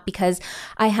things I want because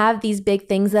I have these big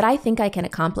things that I think I can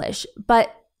accomplish.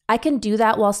 But I can do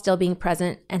that while still being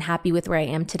present and happy with where I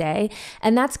am today.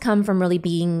 And that's come from really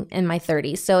being in my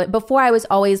 30s. So before I was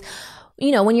always,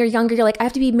 you know, when you're younger, you're like, I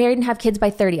have to be married and have kids by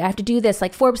 30. I have to do this,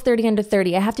 like Forbes 30 under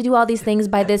 30. I have to do all these things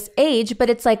by this age. But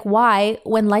it's like, why,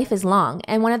 when life is long?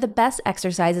 And one of the best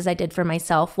exercises I did for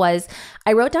myself was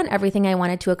I wrote down everything I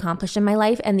wanted to accomplish in my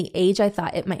life and the age I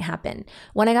thought it might happen.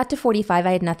 When I got to 45,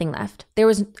 I had nothing left.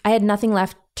 I had nothing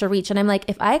left to reach. And I'm like,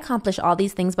 if I accomplish all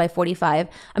these things by 45,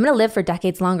 I'm going to live for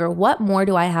decades longer. What more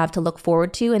do I have to look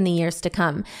forward to in the years to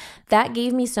come? That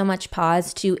gave me so much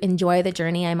pause to enjoy the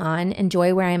journey I'm on,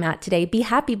 enjoy where I'm at today, be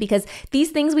happy, because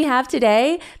these things we have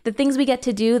today, the things we get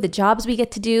to do, the jobs we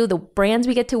get to do, the brands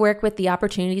we get to work with, the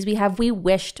opportunities we have, we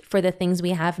wished for the things we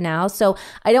have now. So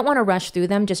I don't want to rush through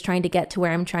them just trying to get to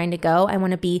where I'm trying to go. I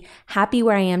want to be happy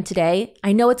where I am today.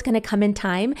 I know it's going to come in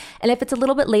time. And if it's a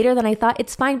little bit later than I thought,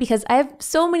 it's fine, because I have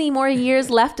so many more years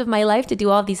left of my life to do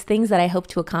all these things that I hope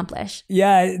to accomplish.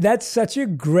 Yeah, that's such a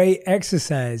great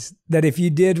exercise that if you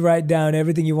did write down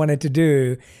everything you wanted to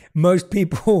do, most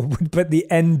people would put the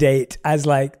end date as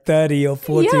like 30 or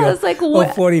 40 or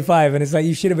 45. And it's like,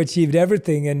 you should have achieved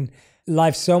everything. And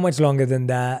life's so much longer than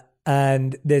that.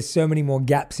 And there's so many more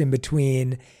gaps in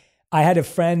between. I had a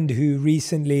friend who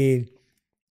recently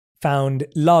found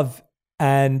love,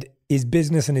 and his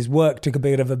business and his work took a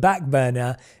bit of a back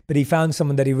burner, but he found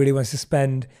someone that he really wants to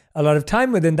spend a lot of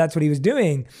time with, and that's what he was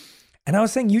doing. And I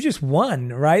was saying, you just won,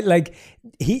 right? Like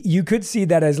you could see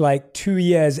that as like 2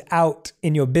 years out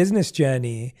in your business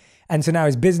journey. And so now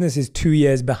his business is 2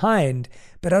 years behind.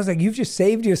 But I was like, you've just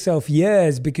saved yourself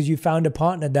years because you found a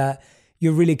partner that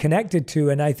you're really connected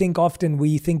to. And I think often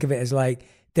we think of it as like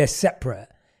they're separate.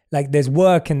 Like there's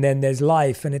work and then there's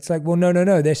life. And it's like, well,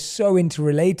 no. They're so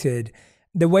interrelated.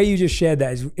 The way you just shared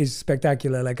that is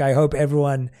spectacular. Like I hope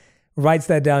everyone writes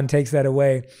that down, takes that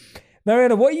away.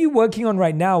 Marianna, what are you working on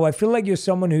right now? I feel like you're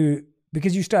someone who,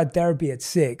 because you started therapy at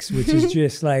 6, which is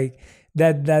just like,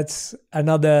 that's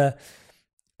another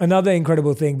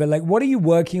incredible thing. But like, what are you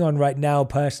working on right now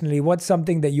personally? What's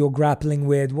something that you're grappling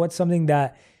with? What's something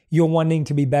that you're wanting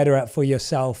to be better at for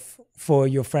yourself, for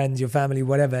your friends, your family,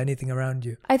 whatever, anything around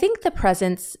you? I think the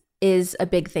presence is a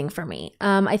big thing for me.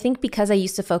 I think because I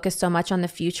used to focus so much on the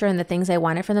future and the things I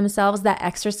wanted for themselves, that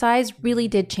exercise really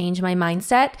did change my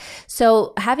mindset.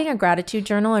 So having a gratitude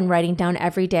journal and writing down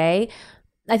every day,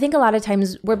 I think a lot of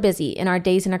times we're busy in our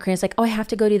days and our careers, like, oh, I have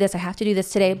to go do this. I have to do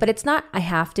this today. But it's not I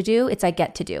have to do, it's I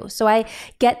get to do. So I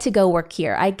get to go work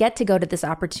here. I get to go to this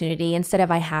opportunity instead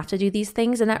of I have to do these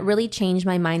things. And that really changed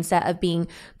my mindset of being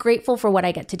grateful for what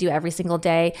I get to do every single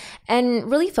day and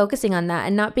really focusing on that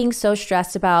and not being so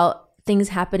stressed about things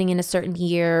happening in a certain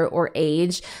year or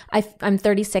age. I'm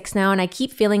 36 now, and I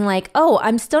keep feeling like, oh,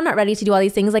 I'm still not ready to do all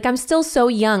these things. Like I'm still so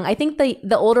young. I think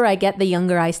the older I get, the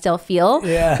younger I still feel.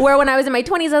 Yeah. Where when I was in my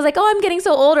 20s, I was like, oh, I'm getting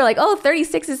so old. Or like, oh,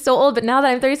 36 is so old. But now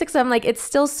that I'm 36, I'm like, it's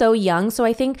still so young. So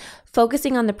I think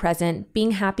focusing on the present,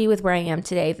 being happy with where I am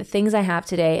today, the things I have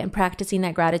today, and practicing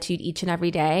that gratitude each and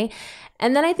every day.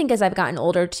 And then I think as I've gotten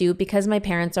older too, because my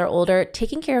parents are older,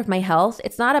 taking care of my health,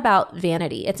 it's not about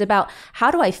vanity. It's about how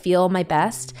do I feel my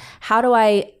best? How do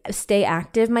I stay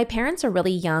active? My parents are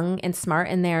really young and smart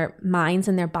in their minds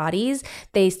and their bodies.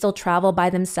 They still travel by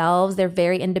themselves. They're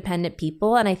very independent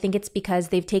people. And I think it's because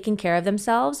they've taken care of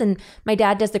themselves. And my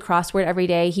dad does the crossword every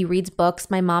day. He reads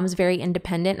books. My mom's very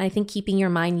independent. And I think keeping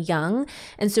your mind young,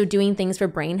 and so doing things for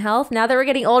brain health. Now that we're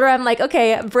getting older, I'm like,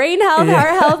 okay, brain health,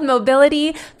 heart health,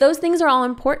 mobility, those things are all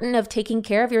important, of taking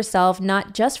care of yourself,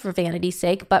 not just for vanity's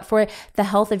sake, but for the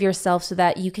health of yourself so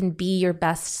that you can be your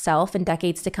best self in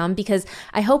decades to come. Because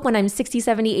I hope when I'm 60,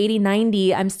 70, 80,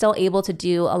 90, I'm still able to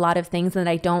do a lot of things and that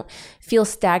I don't feel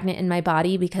stagnant in my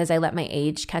body because I let my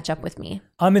age catch up with me.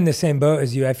 I'm in the same boat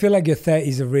as you. I feel like your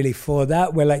 30s are really for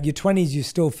that, where like your 20s, you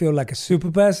still feel like a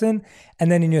super person. And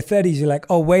then in your 30s, you're like,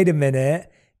 oh, wait a minute.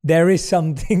 There is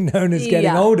something known as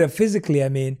getting older physically, I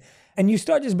mean. And you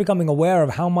start just becoming aware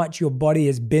of how much your body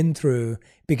has been through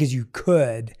because you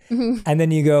could. Mm-hmm. And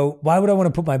then you go, why would I want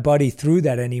to put my body through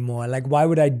that anymore? Like, why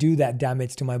would I do that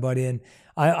damage to my body? And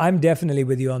I'm definitely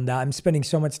with you on that. I'm spending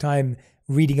so much time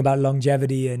reading about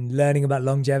longevity and learning about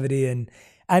longevity.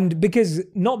 And because,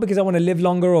 not because I want to live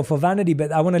longer or for vanity,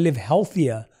 but I want to live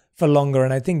healthier for longer.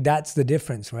 And I think that's the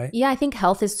difference, right? Yeah, I think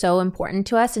health is so important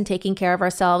to us, and taking care of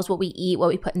ourselves, what we eat, what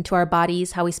we put into our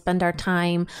bodies, how we spend our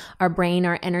time, our brain,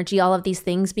 our energy, all of these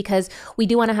things, because we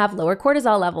do want to have lower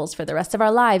cortisol levels for the rest of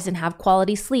our lives and have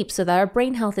quality sleep so that our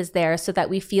brain health is there, so that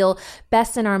we feel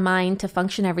best in our mind to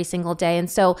function every single day. And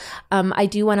so I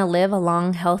do want to live a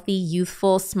long, healthy,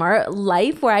 youthful, smart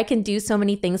life where I can do so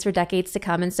many things for decades to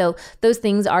come. And so those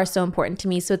things are so important to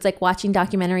me. So it's like watching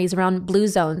documentaries around blue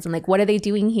zones and like, what are they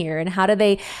doing here? And how do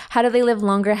they live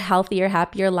longer, healthier,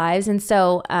 happier lives? And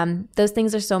so those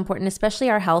things are so important, especially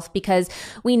our health, because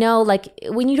we know like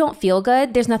when you don't feel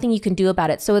good, there's nothing you can do about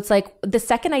it. So it's like the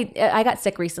second I got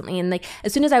sick recently, and like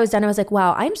as soon as I was done, I was like,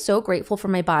 wow, I'm so grateful for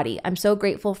my body. I'm so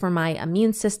grateful for my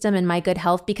immune system and my good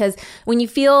health, because when you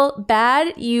feel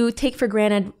bad, you take for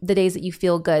granted the days that you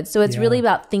feel good. So it's really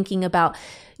about thinking about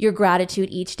your gratitude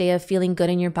each day of feeling good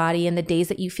in your body and the days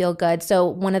that you feel good. So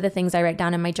one of the things I write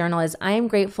down in my journal is I am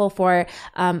grateful for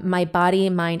my body,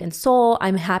 mind, and soul.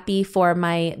 I'm happy for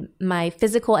my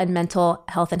physical and mental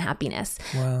health and happiness.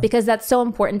 Wow. Because that's so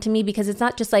important to me, because it's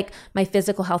not just like my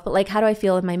physical health, but like, how do I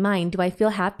feel in my mind? Do I feel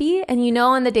happy? And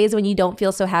on the days when you don't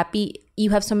feel so happy,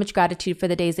 you have so much gratitude for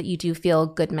the days that you do feel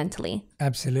good mentally.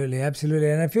 Absolutely, absolutely.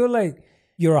 And I feel like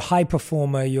you're a high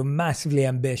performer, you're massively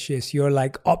ambitious, you're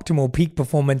like optimal peak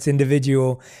performance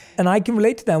individual. And I can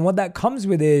relate to that. And what that comes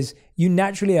with is you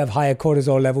naturally have higher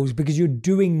cortisol levels because you're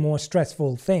doing more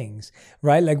stressful things,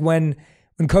 right? Like when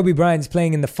Kobe Bryant's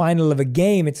playing in the final of a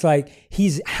game, it's like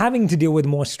he's having to deal with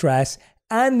more stress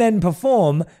and then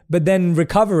perform, but then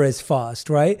recover as fast,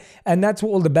 right? And that's what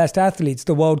all the best athletes,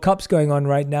 the World Cup's going on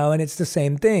right now, and it's the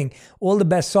same thing. All the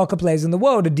best soccer players in the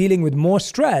world are dealing with more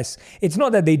stress. It's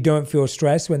not that they don't feel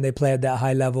stress when they play at that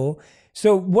high level.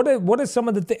 So what are some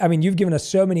of the things? I mean, you've given us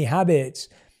so many habits,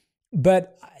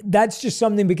 but that's just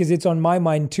something because it's on my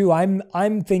mind too.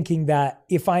 I'm thinking that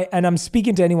and I'm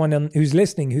speaking to anyone who's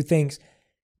listening who thinks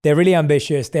they're really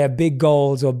ambitious, they have big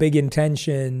goals or big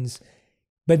intentions,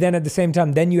 but then at the same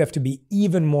time, then you have to be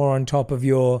even more on top of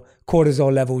your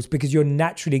cortisol levels because you're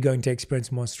naturally going to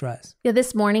experience more stress. Yeah,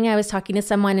 this morning I was talking to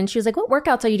someone and she was like, what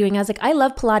workouts are you doing? I was like, I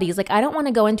love Pilates. Like, I don't want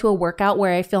to go into a workout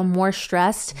where I feel more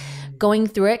stressed going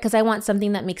through it because I want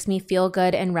something that makes me feel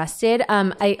good and rested.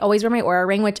 I always wear my Aura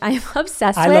ring, which I'm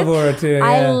obsessed with. I love Aura too. Yeah.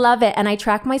 I love it. And I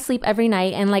track my sleep every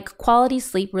night, and like quality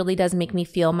sleep really does make me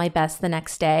feel my best the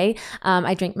next day.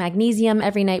 I drink magnesium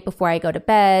every night before I go to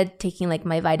bed, taking like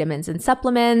my vitamins and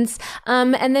supplements.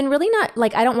 And then really not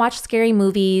like, I don't watch scary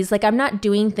movies. Like I'm not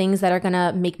doing things that are going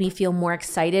to make me feel more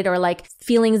excited or like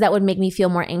feelings that would make me feel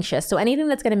more anxious. So anything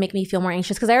that's going to make me feel more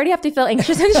anxious, because I already have to feel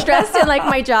anxious and stressed in like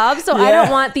my job. So I don't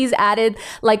want these added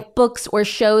like books or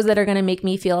shows that are going to make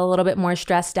me feel a little bit more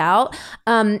stressed out.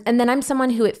 And then I'm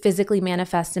someone who it physically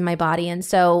manifests in my body. And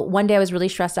so one day I was really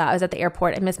stressed out. I was at the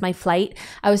airport. I missed my flight.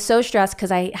 I was so stressed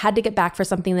because I had to get back for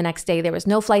something the next day. There was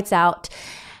no flights out.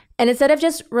 And instead of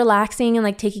just relaxing and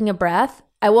like taking a breath,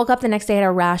 I woke up the next day, I had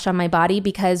a rash on my body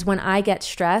because when I get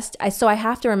stressed, I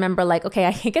have to remember like, okay,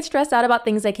 I can't get stressed out about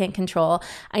things I can't control.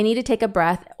 I need to take a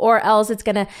breath, or else it's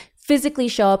going to physically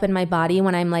show up in my body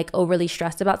when I'm like overly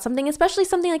stressed about something, especially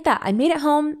something like that. I made it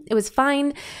home. It was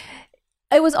fine.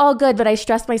 It was all good, but I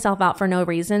stressed myself out for no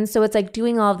reason. So it's like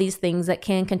doing all these things that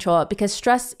can control it, because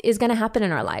stress is going to happen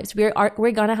in our lives. We're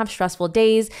going to have stressful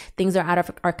days. Things are out of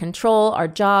our control, our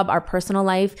job, our personal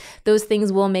life. Those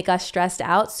things will make us stressed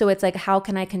out. So it's like, how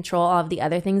can I control all of the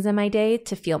other things in my day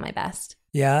to feel my best?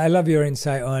 Yeah, I love your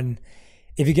insight on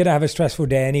if you're going to have a stressful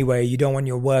day anyway, you don't want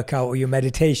your workout or your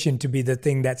meditation to be the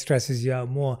thing that stresses you out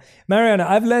more. Marianna,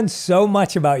 I've learned so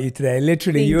much about you today.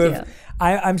 Literally,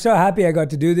 I'm so happy I got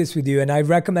to do this with you. And I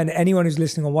recommend anyone who's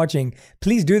listening or watching,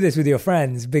 please do this with your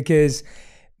friends, because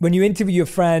when you interview a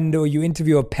friend or you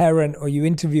interview a parent or you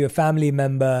interview a family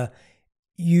member,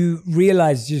 you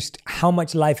realize just how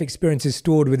much life experience is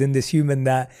stored within this human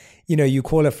that, you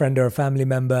call a friend or a family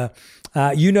member.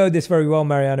 You know this very well,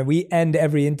 Marianna. We end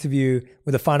every interview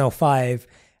with a final 5.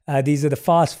 These are the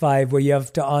fast 5 where you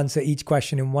have to answer each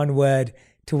question in 1 word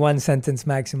to 1 sentence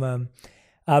maximum.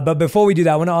 But before we do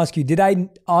that, I want to ask you,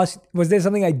 was there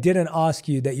something I didn't ask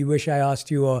you that you wish I asked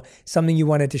you, or something you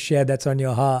wanted to share that's on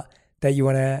your heart that you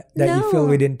feel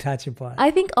we didn't touch upon?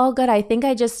 I think all good. I think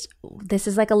this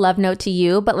is like a love note to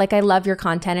you, but like I love your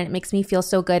content and it makes me feel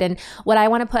so good. And what I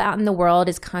want to put out in the world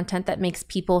is content that makes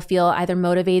people feel either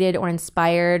motivated or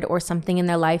inspired or something in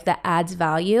their life that adds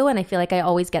value. And I feel like I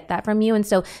always get that from you. And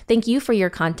so thank you for your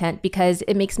content, because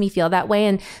it makes me feel that way.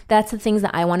 And that's the things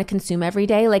that I want to consume every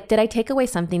day. Like, did I take away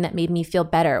something that made me feel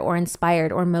better or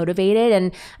inspired or motivated?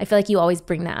 And I feel like you always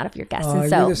bring that out of your guests. Oh,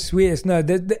 you're the sweetest. No,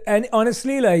 and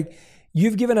honestly, like,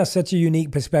 you've given us such a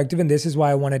unique perspective, and this is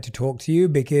why I wanted to talk to you,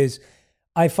 because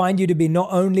I find you to be, not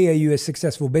only are you a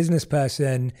successful business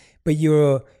person, but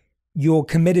you're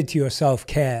committed to your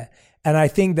self-care. And I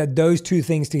think that those 2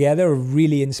 things together are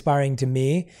really inspiring to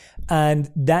me.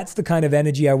 And that's the kind of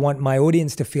energy I want my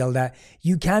audience to feel, that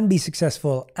you can be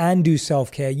successful and do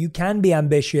self-care. You can be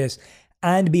ambitious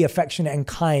and be affectionate and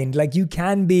kind. Like, you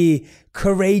can be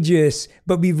courageous,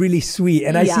 but be really sweet.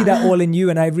 And I see that all in you.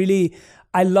 And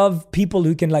I love people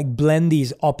who can like blend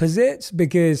these opposites,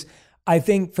 because I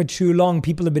think for too long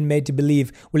people have been made to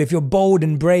believe, well, if you're bold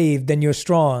and brave, then you're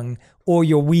strong, or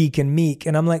you're weak and meek.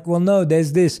 And I'm like, well, no,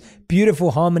 there's this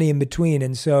beautiful harmony in between.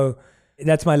 And so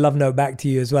that's my love note back to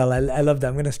you as well. I love that.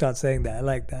 I'm going to start saying that. I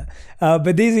like that.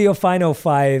 But these are your final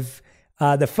 5.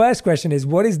 The first question is,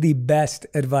 what is the best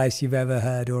advice you've ever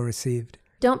heard or received?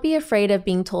 Don't be afraid of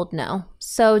being told no.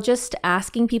 So just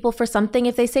asking people for something.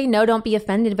 If they say no, don't be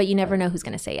offended, but you never know who's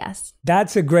going to say yes.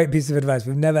 That's a great piece of advice.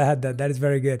 We've never had that. That is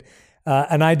very good.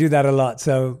 And I do that a lot.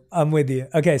 So I'm with you.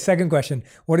 Okay, second question.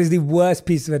 What is the worst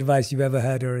piece of advice you've ever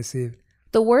heard or received?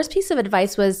 The worst piece of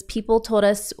advice was people told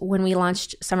us when we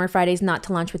launched Summer Fridays not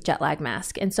to launch with jet lag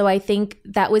mask. And so I think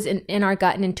that was in our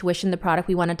gut and intuition, the product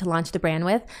we wanted to launch the brand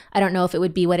with. I don't know if it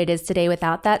would be what it is today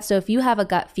without that. So if you have a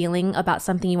gut feeling about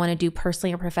something you want to do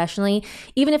personally or professionally,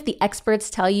 even if the experts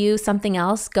tell you something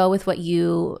else, go with what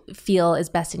you feel is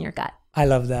best in your gut. I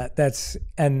love that.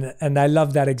 And I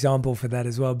love that example for that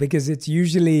as well, because it's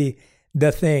usually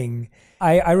the thing.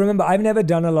 I remember I've never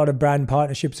done a lot of brand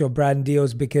partnerships or brand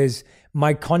deals because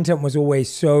my content was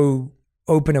always so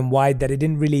open and wide that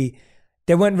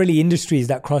there weren't really industries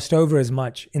that crossed over as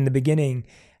much in the beginning.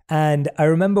 And I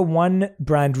remember one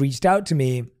brand reached out to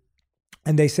me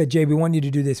and they said, Jay, we want you to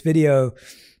do this video.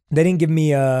 They didn't give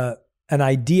me an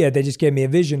idea. They just gave me a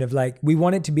vision of like, we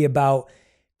want it to be about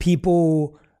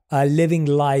people living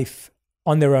life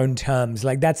on their own terms.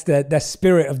 Like that's the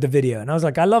spirit of the video. And I was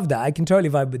like, I love that. I can totally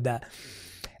vibe with that.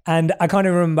 And I can't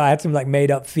even remember, I had some like made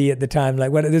up fee at the time.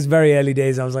 Like when this very early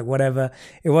days, I was like, whatever,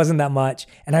 it wasn't that much.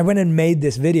 And I went and made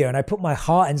this video and I put my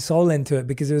heart and soul into it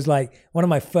because it was like one of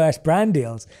my first brand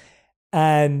deals.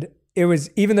 And it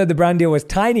was, even though the brand deal was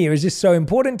tiny, it was just so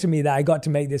important to me that I got to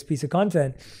make this piece of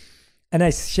content. And I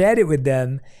shared it with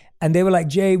them and they were like,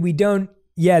 Jay,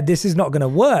 this is not going to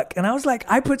work. And I was like,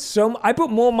 I put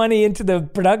more money into the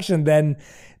production than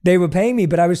they were paying me,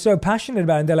 but I was so passionate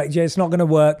about it. And they're like, Jay, it's not going to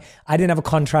work. I didn't have a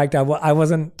contract. I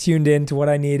wasn't tuned in to what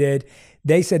I needed.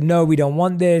 They said, no, we don't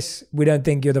want this. We don't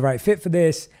think you're the right fit for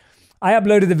this. I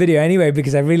uploaded the video anyway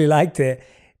because I really liked it.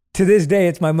 To this day,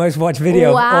 it's my most watched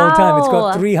video of all time. It's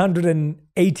got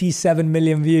 387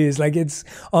 million views. Like it's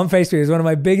on Facebook. It's one of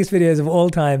my biggest videos of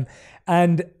all time.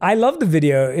 And I love the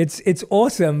video. It's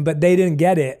awesome, but they didn't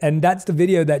get it. And that's the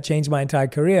video that changed my entire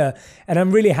career. And I'm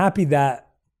really happy that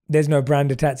there's no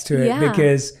brand attached to it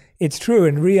because it's true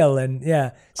and real. And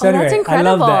so anyway, that's incredible.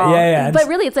 I love that. Yeah. But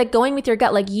really, it's like going with your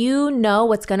gut. Like you know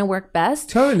what's going to work best.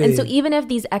 Totally. And so even if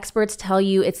these experts tell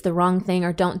you it's the wrong thing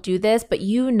or don't do this, but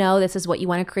you know this is what you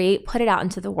want to create, put it out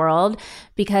into the world.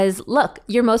 Because look,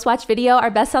 your most watched video,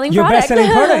 our best-selling product. Your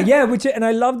best-selling product, yeah. And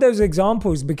I love those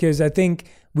examples because I think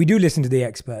we do listen to the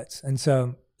experts. And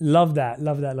so love that.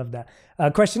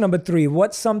 Question number 3,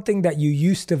 what's something that you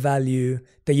used to value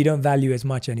that you don't value as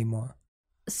much anymore?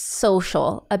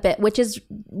 Social a bit, which is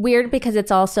weird because it's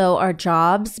also our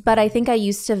jobs. But I think I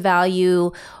used to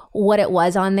value what it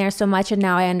was on there so much. And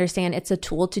now I understand it's a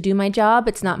tool to do my job.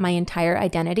 It's not my entire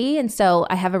identity. And so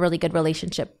I have a really good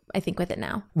relationship, I think, with it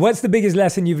now. What's the biggest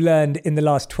lesson you've learned in the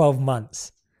last 12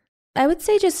 months? I would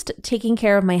say just taking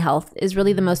care of my health is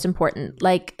really the most important.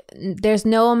 Like there's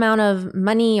no amount of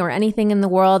money or anything in the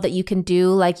world that you can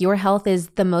do. Like your health is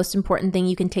the most important thing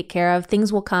you can take care of.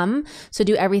 Things will come. So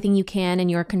do everything you can in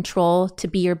your control to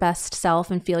be your best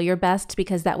self and feel your best,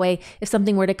 because that way, if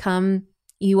something were to come,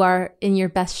 you are in your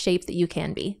best shape that you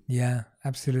can be. Yeah,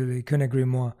 absolutely. Couldn't agree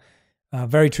more.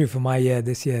 Very true for my year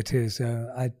this year too.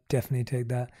 So I definitely take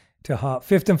that to heart.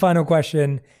 5th and final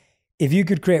question. If you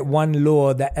could create one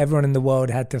law that everyone in the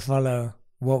world had to follow,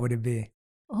 what would it be?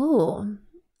 Oh,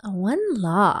 one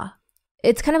law.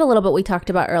 It's kind of a little bit we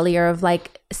talked about earlier of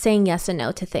like saying yes and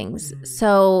no to things.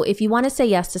 So if you want to say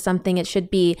yes to something, it should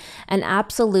be an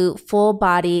absolute full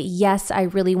body, yes, I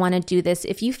really want to do this.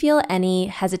 If you feel any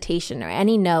hesitation or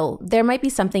any no, there might be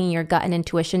something in your gut and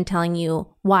intuition telling you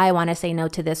why I want to say no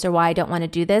to this or why I don't want to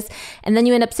do this. And then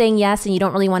you end up saying yes and you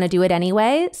don't really want to do it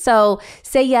anyway. So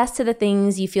say yes to the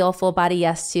things you feel full body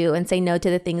yes to, and say no to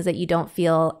the things that you don't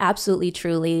feel absolutely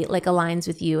truly like aligns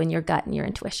with you and your gut and your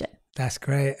intuition. That's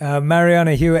great.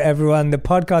 Marianna Hewitt, everyone. The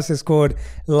podcast is called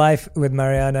Life with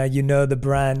Marianna. You know the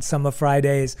brand, Summer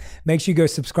Fridays. Make sure you go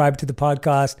subscribe to the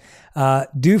podcast.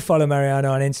 Do follow Marianna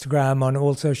on Instagram, on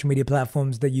all social media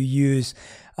platforms that you use.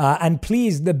 And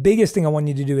please, the biggest thing I want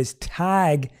you to do is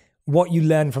tag what you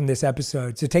learned from this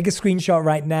episode. So take a screenshot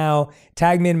right now,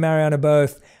 tag me and Marianna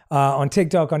both on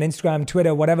TikTok, on Instagram,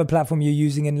 Twitter, whatever platform you're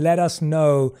using, and let us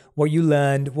know what you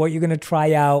learned, what you're going to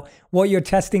try out, what you're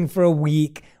testing for a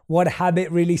week, what habit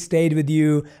really stayed with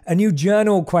you, a new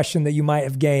journal question that you might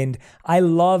have gained. I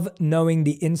love knowing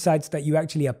the insights that you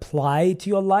actually apply to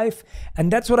your life. And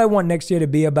that's what I want next year to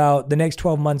be about, the next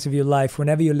 12 months of your life,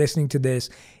 whenever you're listening to this,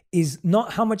 is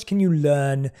not how much can you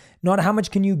learn, not how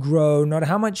much can you grow, not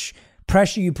how much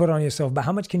pressure you put on yourself, but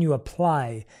how much can you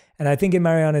apply. And I think in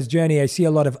Marianna's journey, I see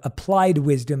a lot of applied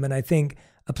wisdom. And I think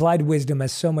applied wisdom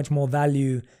has so much more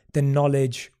value than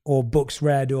knowledge or books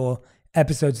read or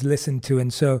episodes listened to.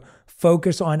 And so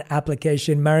focus on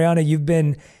application. Marianna, you've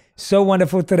been so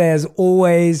wonderful today as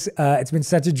always. It's been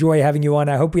such a joy having you on.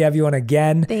 I hope we have you on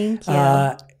again. Thank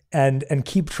you. And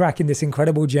keep tracking this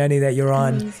incredible journey that you're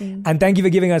on. Amazing. And thank you for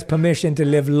giving us permission to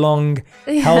live long,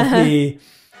 healthy,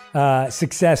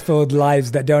 successful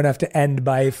lives that don't have to end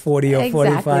by 40 or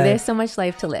 45. Exactly. There's so much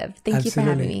life to live. Thank you for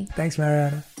having me. Thanks,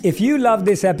 Marianna. If you love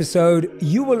this episode,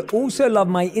 you will also love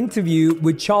my interview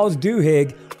with Charles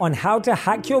Duhigg on how to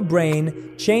hack your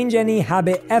brain, change any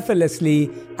habit effortlessly,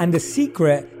 and the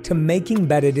secret to making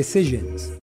better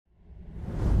decisions.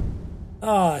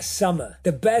 Summer.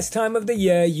 The best time of the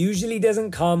year usually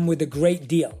doesn't come with a great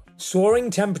deal.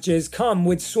 Soaring temperatures come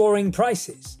with soaring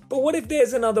prices. But what if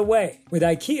there's another way? With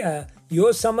IKEA,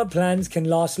 your summer plans can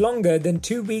last longer than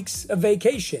 2 weeks of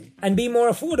vacation and be more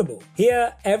affordable.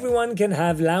 Here, everyone can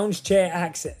have lounge chair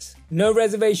access. No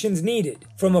reservations needed.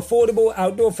 From affordable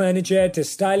outdoor furniture to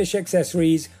stylish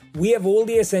accessories, we have all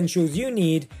the essentials you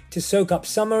need to soak up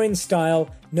summer in style,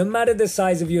 no matter the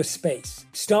size of your space.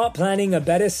 Start planning a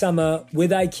better summer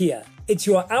with IKEA. It's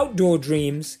your outdoor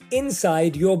dreams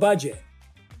inside your budget.